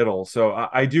even Kittle. So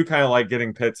I do kind of like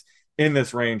getting Pitts in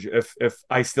this range if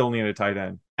I still need a tight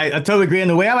end. I totally agree. And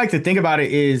the way I like to think about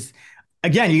it is,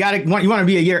 again, you want to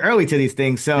be a year early to these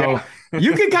things. So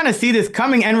you can kind of see this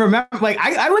coming. And remember, like,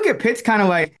 I look at Pitts kind of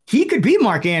like he could be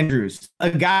Mark Andrews,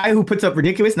 a guy who puts up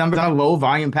ridiculous numbers on a low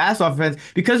volume pass offense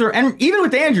and even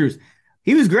with Andrews,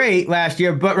 he was great last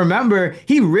year. But remember,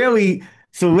 he really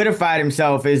solidified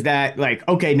himself as that, like,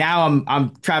 okay, now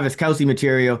I'm Travis Kelce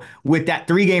material with that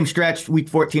 3-game stretch, week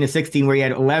 14 to 16, where he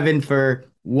had 11 for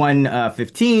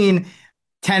 115,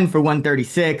 10 for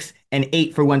 136, and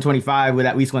 8 for 125 with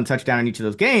at least one touchdown in each of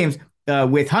those games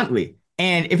with Huntley.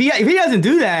 And if he doesn't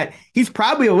do that, he's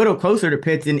probably a little closer to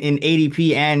Pitts in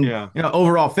ADP and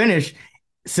overall finish.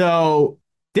 So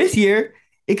this year,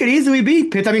 it could easily be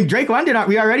Pitts. I mean, Drake London,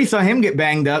 we already saw him get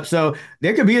banged up. So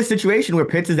there could be a situation where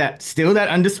Pitts is still that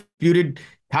undisputed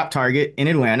top target in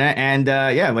Atlanta. And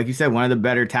like you said, one of the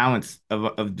better talents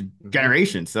of the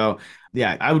generation. So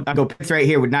yeah, I'd go Pitts right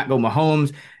here, would not go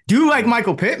Mahomes. Do like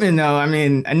Michael Pittman, though. I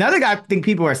mean, another guy I think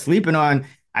people are sleeping on.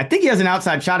 I think he has an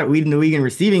outside shot at leading the league in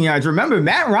receiving yards. Remember,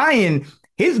 Matt Ryan,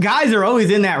 his guys are always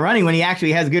in that running when he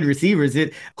actually has good receivers.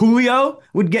 Julio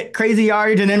would get crazy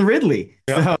yardage and then Ridley.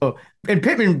 Yeah. So, and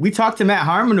Pittman, we talked to Matt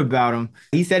Harmon about him.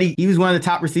 He said he was one of the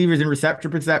top receivers in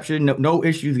reception perception. No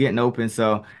issues getting open.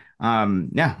 So,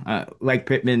 like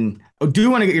Pittman. I do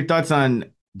want to get your thoughts on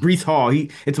Breece Hall.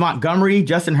 It's Montgomery,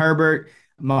 Justin Herbert.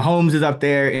 Mahomes is up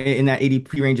there in that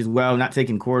ADP range as well. Not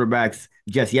taking quarterbacks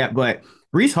just yet, but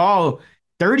Breece Hall,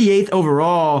 38th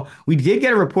overall. We did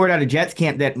get a report out of Jets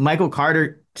camp that Michael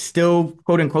Carter still,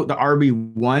 quote unquote, the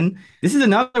RB1. This is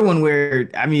another one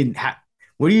where, I mean,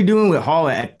 what are you doing with Hall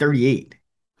at 38?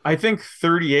 I think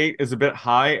 38 is a bit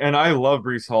high, and I love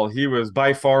Breece Hall. He was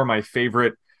by far my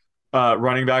favorite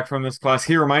running back from this class.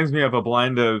 He reminds me of a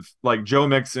blend of like Joe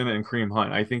Mixon and Kareem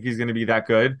Hunt. I think he's going to be that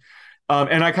good.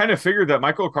 And I kind of figured that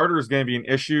Michael Carter is going to be an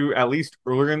issue at least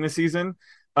earlier in the season.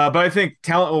 But I think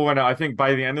talent will win out. I think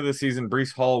by the end of the season,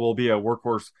 Breece Hall will be a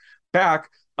workhorse back.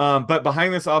 But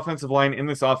behind this offensive line, in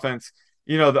this offense,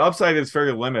 the upside is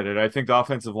fairly limited. I think the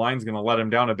offensive line is going to let him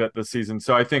down a bit this season.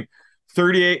 So I think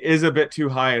 38 is a bit too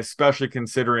high, especially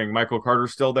considering Michael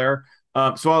Carter's still there.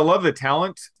 So I love the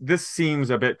talent. This seems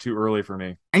a bit too early for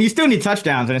me. And you still need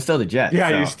touchdowns, and it's still the Jets. Yeah,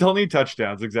 so. You still need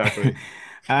touchdowns. Exactly.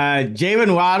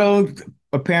 Jalen Waddle,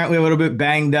 apparently a little bit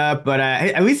banged up, but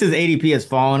at least his ADP has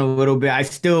fallen a little bit. I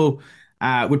still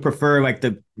would prefer like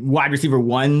the wide receiver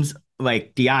ones,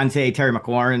 like Deontay, Terry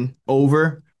McLaurin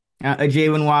over a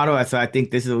Jalen Waddle. So I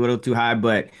think this is a little too high,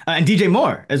 but and DJ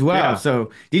Moore as well. Yeah. So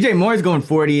DJ Moore is going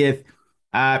 40th.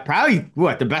 Probably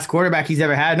the best quarterback he's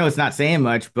ever had. No, it's not saying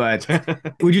much, but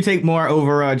would you take Moore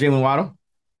over Jalen Waddle?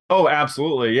 Oh,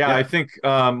 absolutely. Yeah. I think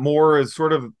Moore is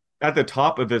sort of at the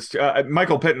top of this.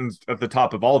 Michael Pittman's at the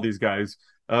top of all these guys.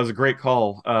 That was a great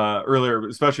call earlier,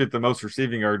 especially at the most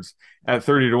receiving yards at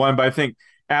 30-1. But I think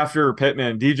after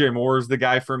Pittman, DJ Moore is the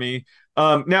guy for me.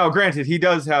 Now, granted, he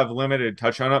does have limited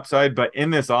touchdown upside, but in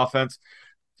this offense,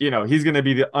 he's going to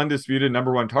be the undisputed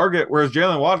number one target, whereas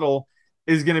Jalen Waddle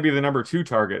is going to be the number two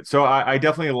target. So I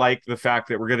definitely like the fact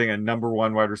that we're getting a number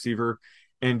one wide receiver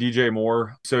in DJ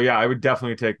Moore. So yeah, I would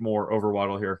definitely take Moore over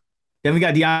Waddle here. Then we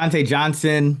got Deontay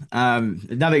Johnson.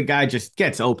 Another guy just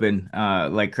gets open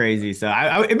like crazy. So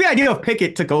it'd be ideal if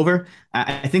Pickett took over.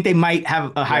 I think they might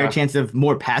have a higher chance of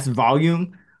more pass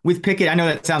volume with Pickett. I know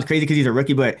that sounds crazy because he's a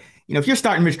rookie, but if you're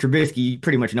starting Mitch Trubisky, you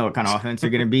pretty much know what kind of offense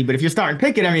you're going to be. But if you're starting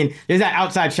Pickett, I mean, there's that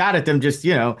outside shot at them just,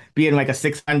 being like a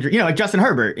 600, like Justin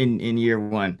Herbert in year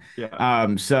one.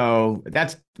 Yeah. So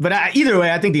either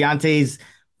way, I think Deontay's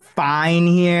fine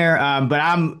here.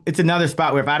 But it's another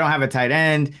spot where if I don't have a tight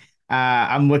end,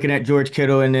 I'm looking at George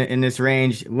Kittle in this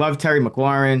range. Love Terry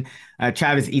McLaurin.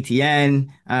 Travis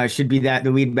Etienne should be the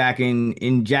lead back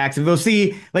in Jacksonville.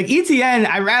 See, like Etienne,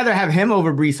 I'd rather have him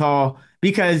over Breece Hall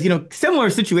because,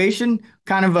 similar situation,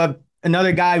 kind of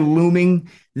another guy looming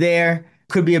there.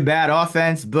 could be a bad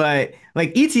offense, but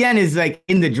like ETN is like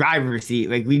in the driver's seat.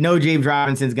 Like we know James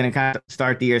Robinson's going to kind of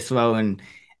start the year slow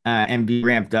and be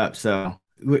ramped up. So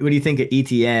what do you think of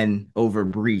ETN over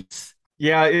Breece?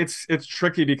 Yeah, it's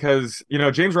tricky because,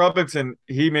 James Robinson,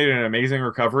 he made an amazing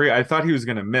recovery. I thought he was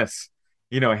going to miss,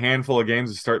 a handful of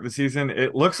games to start the season.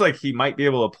 It looks like he might be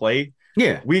able to play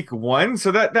week 1.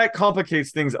 So that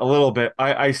complicates things a little bit.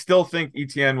 I still think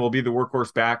ETN will be the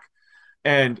workhorse back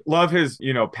and love his,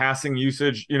 passing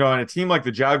usage, on a team like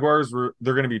the Jaguars where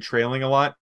they're going to be trailing a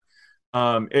lot.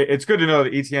 It's good to know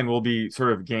that ETN will be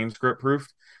sort of game script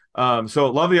proofed. So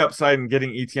love the upside in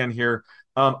getting ETN here.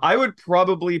 I would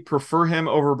probably prefer him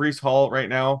over Breece Hall right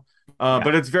now,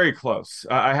 but it's very close.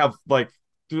 I have like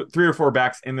 3 or 4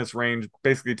 backs in this range,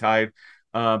 basically tied.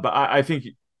 But I think,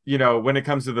 when it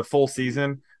comes to the full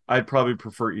season, I'd probably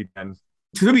prefer ETN.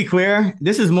 To be clear,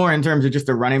 this is more in terms of just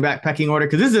the running back pecking order,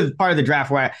 because this is part of the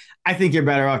draft where I think you're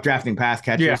better off drafting pass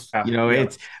catchers.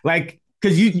 It's like,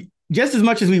 because you just as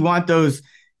much as we want those,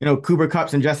 Cooper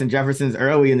Kupps and Justin Jeffersons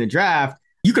early in the draft,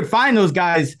 you could find those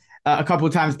guys a couple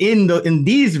of times in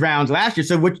these rounds last year.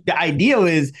 So what the ideal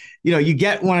is, you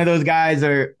get one of those guys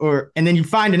and then you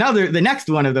find the next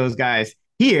one of those guys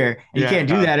here. And you can't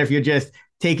do that if you're just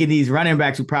taking these running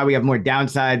backs who probably have more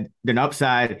downside than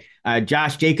upside.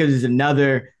 Josh Jacobs is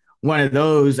another one of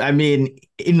those. I mean,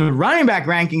 in the running back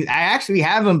rankings, I actually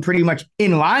have him pretty much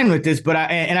in line with this, but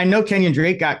I know Kenyon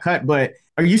Drake got cut, but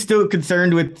are you still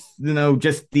concerned with,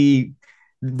 just the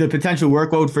potential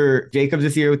workload for Jacobs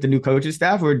this year with the new coaching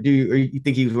staff, or you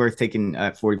think he was worth taking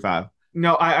at 45?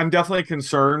 No, I'm definitely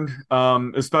concerned,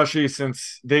 especially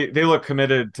since they look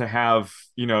committed to have,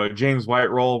 a James White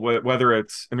role, whether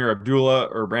it's Amir Abdullah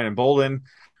or Brandon Bolden.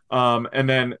 And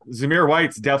then Zamir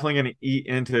White's definitely going to eat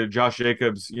into Josh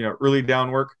Jacobs, early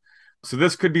down work. So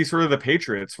this could be sort of the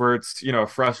Patriots where it's, a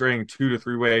frustrating 2 to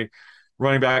 3 way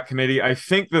running back committee. I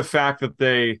think the fact that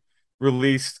they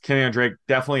released Kenyon Drake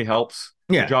definitely helps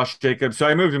Josh Jacobs. So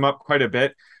I moved him up quite a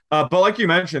bit. But like you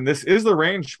mentioned, this is the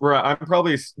range where I'm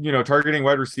probably, targeting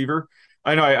wide receiver.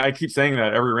 I know I keep saying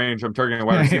that every range I'm targeting a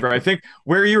wide receiver. I think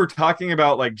where you were talking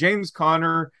about like James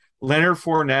Conner, Leonard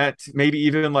Fournette, maybe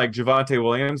even like Javonte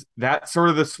Williams, that's sort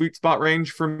of the sweet spot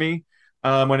range for me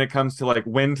when it comes to like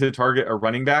when to target a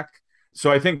running back. So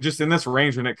I think just in this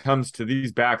range, when it comes to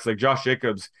these backs, like Josh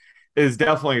Jacobs is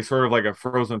definitely sort of like a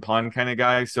frozen pond kind of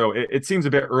guy. So it seems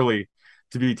a bit early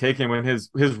to be taken when his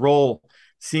role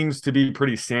seems to be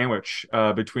pretty sandwich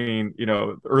between,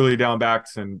 early down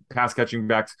backs and pass catching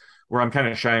backs, where I'm kind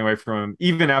of shying away from him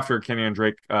even after Kenyon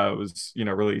Drake was,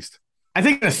 released. I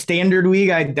think in a standard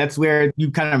league, that's where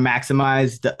you kind of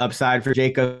maximize the upside for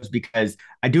Jacobs, because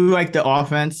I do like the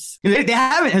offense. They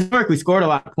haven't historically scored a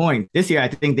lot of points. This year, I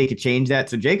think they could change that.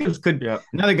 So Jacobs could,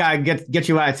 another guy get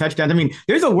you a lot of touchdowns. I mean,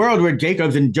 there's a world where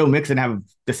Jacobs and Joe Mixon have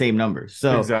the same numbers.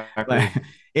 So exactly.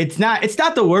 It's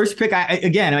not the worst pick.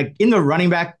 Again, like in the running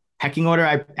back pecking order,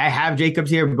 I have Jacobs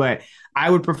here, but I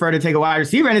would prefer to take a wide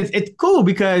receiver. And it's cool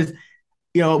because,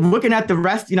 looking at the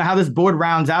rest, how this board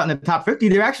rounds out in the top 50,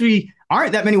 there actually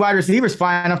aren't that many wide receivers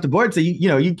flying off the board. So,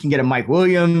 you can get a Mike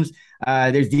Williams.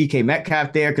 There's DK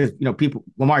Metcalf there because,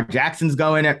 Lamar Jackson's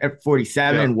going at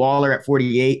 47 and Waller at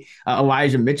 48,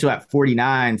 Elijah Mitchell at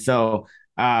 49. So,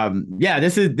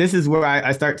 this is where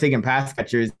I start taking pass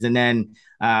catchers, and then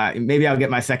maybe I'll get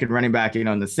my second running back,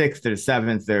 in the 6th or the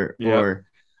 7th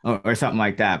or something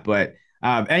like that. But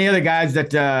any other guys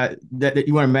that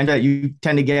you want to mention that you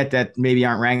tend to get that maybe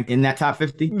aren't ranked in that top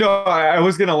 50? No, I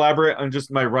was going to elaborate on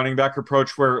just my running back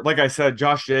approach where, like I said,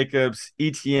 Josh Jacobs,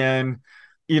 ETN,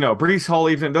 Breece Hall,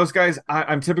 even those guys,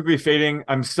 I'm typically fading.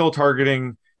 I'm still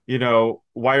targeting,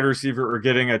 wide receiver or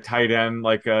getting a tight end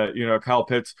like, Kyle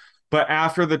Pitts. But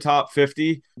after the top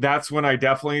 50, that's when I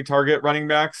definitely target running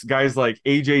backs. Guys like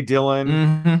A.J.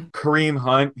 Dillon, Kareem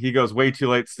Hunt, he goes way too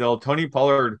late still. Tony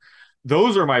Pollard,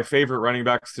 those are my favorite running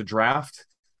backs to draft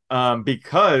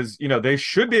because, they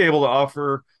should be able to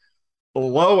offer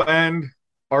low-end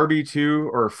RB2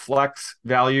 or flex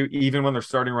value even when their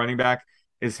starting running back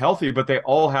is healthy, but they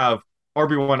all have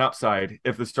RB1 upside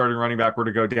if the starting running back were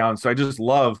to go down. So I just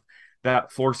love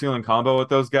that floor ceiling combo with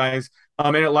those guys.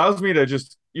 And it allows me to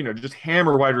just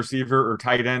hammer wide receiver or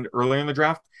tight end early in the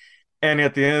draft. And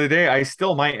at the end of the day, I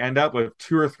still might end up with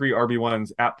 2 or 3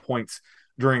 RB1s at points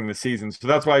during the season. So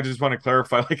that's why I just want to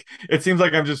clarify, like, it seems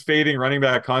like I'm just fading running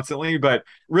back constantly, but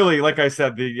really, like I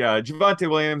said, the Javonte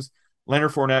Williams,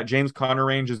 Leonard Fournette, James Conner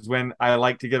range is when I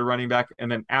like to get a running back.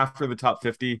 And then after the top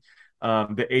 50,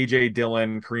 the A.J.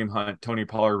 Dillon, Kareem Hunt, Tony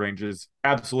Pollard range is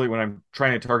absolutely when I'm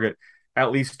trying to target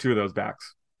at least 2 of those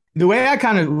backs. The way I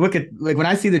kind of look at, like, when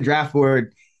I see the draft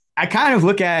board, I kind of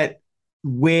look at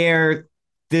where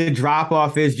the drop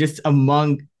off is just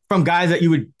from guys that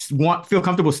you would feel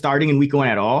comfortable starting in week 1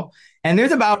 at all. And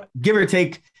there's about, give or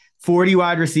take, 40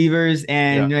 wide receivers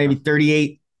and maybe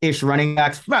 38-ish running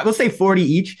backs. Let's say 40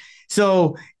 each.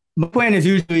 So my plan is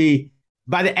usually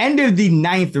by the end of the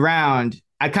 9th round,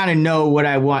 I kind of know what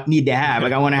I need to have.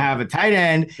 Like I want to have a tight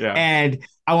end and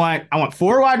I want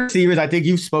 4 wide receivers. I think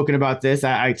you've spoken about this.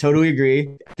 I totally agree.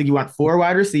 I think you want 4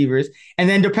 wide receivers. And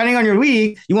then depending on your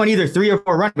league, you want either 3 or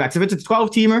 4 running backs. If it's a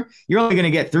 12-teamer, you're only going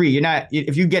to get 3.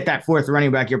 If you get that 4th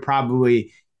running back, you're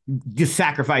probably just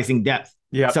sacrificing depth.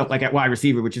 So like at wide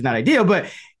receiver, which is not ideal.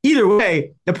 But either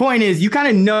way, the point is you kind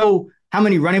of know how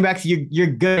many running backs you're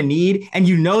going to need, and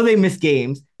you know they miss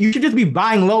games. You should just be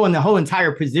buying low on the whole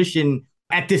entire position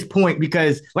at this point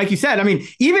because, like you said, I mean,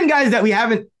 even guys that we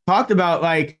haven't talked about,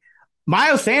 like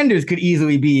Miles Sanders could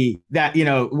easily be that,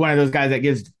 one of those guys that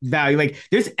gives value. Like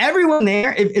there's everyone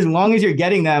there as long as you're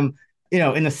getting them, in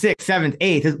the 6th, 7th,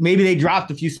 8th. Maybe they dropped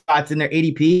a few spots in their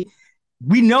ADP.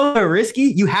 We know they're risky.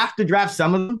 You have to draft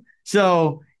some of them.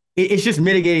 So it's just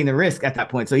mitigating the risk at that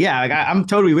point. So yeah, like I'm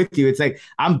totally with you. It's like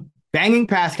I'm banging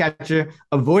pass catcher,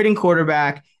 avoiding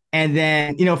quarterback, and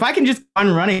then if I can just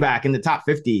run running back in the top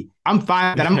 50, I'm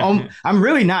fine. That I'm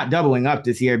really not doubling up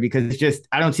this year because it's just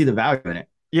I don't see the value in it.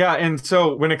 Yeah, and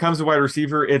so when it comes to wide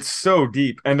receiver, it's so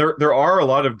deep, and there are a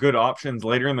lot of good options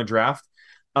later in the draft.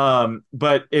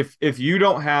 But if you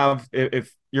don't have,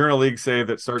 if you're in a league, say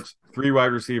that starts 3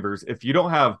 wide receivers, if you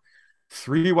don't have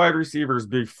 3 wide receivers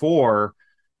before,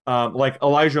 like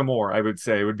Elijah Moore, I would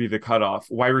say would be the cutoff,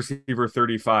 wide receiver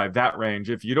 35, that range.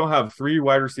 If you don't have 3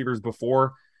 wide receivers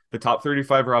before the top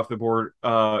 35 are off the board,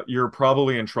 you're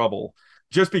probably in trouble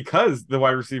just because the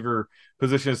wide receiver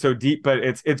position is so deep. But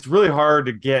it's really hard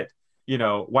to get,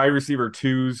 wide receiver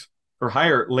 2s or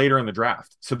higher later in the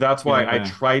draft. So that's why I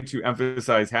try to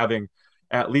emphasize having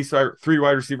at least 3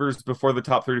 wide receivers before the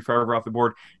top 35 are off the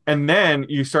board. And then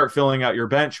you start filling out your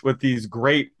bench with these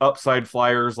great upside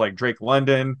flyers like Drake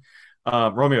London,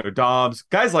 Romeo Doubs.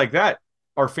 Guys like that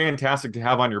are fantastic to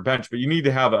have on your bench, but you need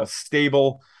to have a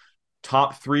stable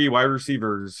top 3 wide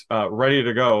receivers ready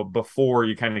to go before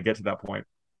you kind of get to that point.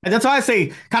 And that's why I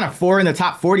say kind of 4 in the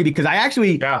top 40, because I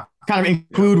actually kind of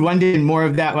include London in more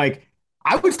of that. Like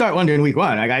I would start London in week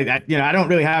 1. Like I don't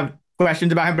really have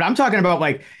questions about him, but I'm talking about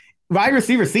like wide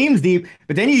receiver seems deep,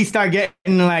 but then you start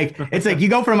getting like, it's like you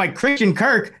go from like Christian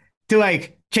Kirk to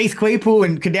like Chase Claypool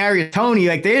and Kadarius Toney.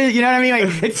 Like you know what I mean?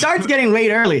 Like it starts getting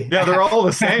late early. Yeah, they're all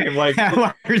the same. Like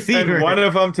wide receiver. And one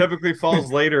of them typically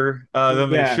falls later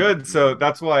than they should. So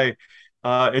that's why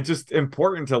it's just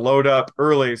important to load up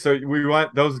early. So we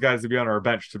want those guys to be on our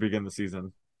bench to begin the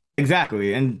season.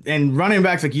 Exactly. And running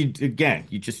backs, like you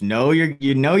just know you're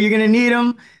going to need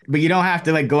them, but you don't have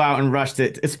to like go out and rush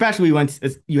to, especially once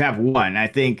you have one. I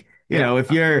think,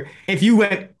 if you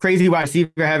went crazy wide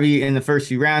receiver heavy in the first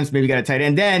few rounds, maybe you got a tight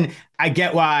end. Then I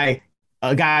get why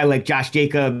a guy like Josh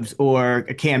Jacobs or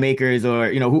Cam Akers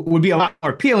or, who would be a lot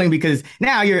more appealing, because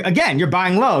now you're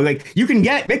buying low. Like you can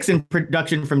get Mixon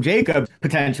production from Jacobs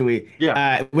potentially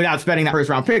without spending that 1st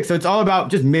round pick. So it's all about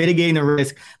just mitigating the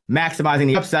risk, maximizing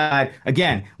the upside.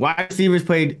 Again, wide receivers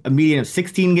played a median of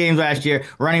 16 games last year.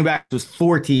 Running backs was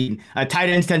 14. Tight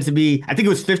ends tends to be, I think it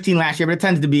was 15 last year, but it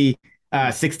tends to be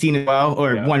 16 as well,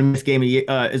 or one missed game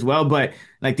as well. But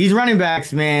like these running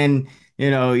backs, man,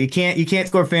 you can't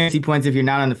score fantasy points if you're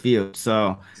not on the field.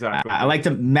 So exactly. I like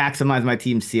to maximize my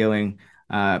team's ceiling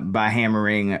by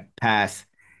hammering pass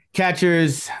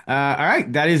catchers. All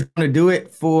right, that is going to do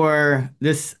it for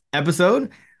this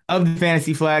episode of the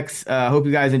Fantasy Flex. Hope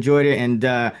you guys enjoyed it, and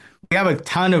we have a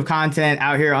ton of content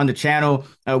out here on the channel.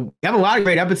 We have a lot of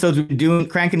great episodes we've been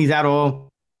cranking these out all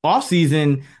off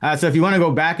season. So if you want to go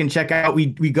back and check out, we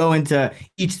go into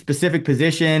each specific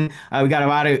position. We got a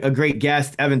lot of a great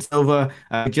guest, Evan Silva,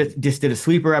 just did a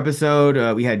sleeper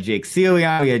episode. We had Jake Seeley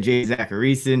on, we had Jay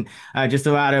Zacharyson, just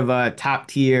a lot of top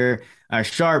tier,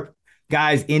 sharp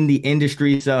guys in the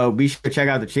industry. So be sure to check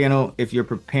out the channel if you're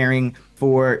preparing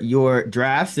for your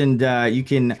drafts. And you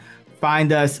can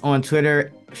find us on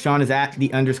Twitter. Sean is at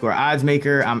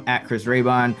 @the_oddsmaker. I'm at Chris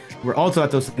Raybon. We're also at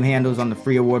those same handles on the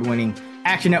free award-winning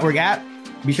Action Network app.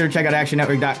 Be sure to check out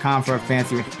actionnetwork.com for our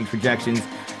fancy rankings, projections,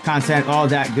 content, all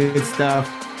that good stuff.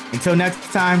 Until next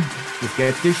time, let's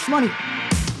get this money.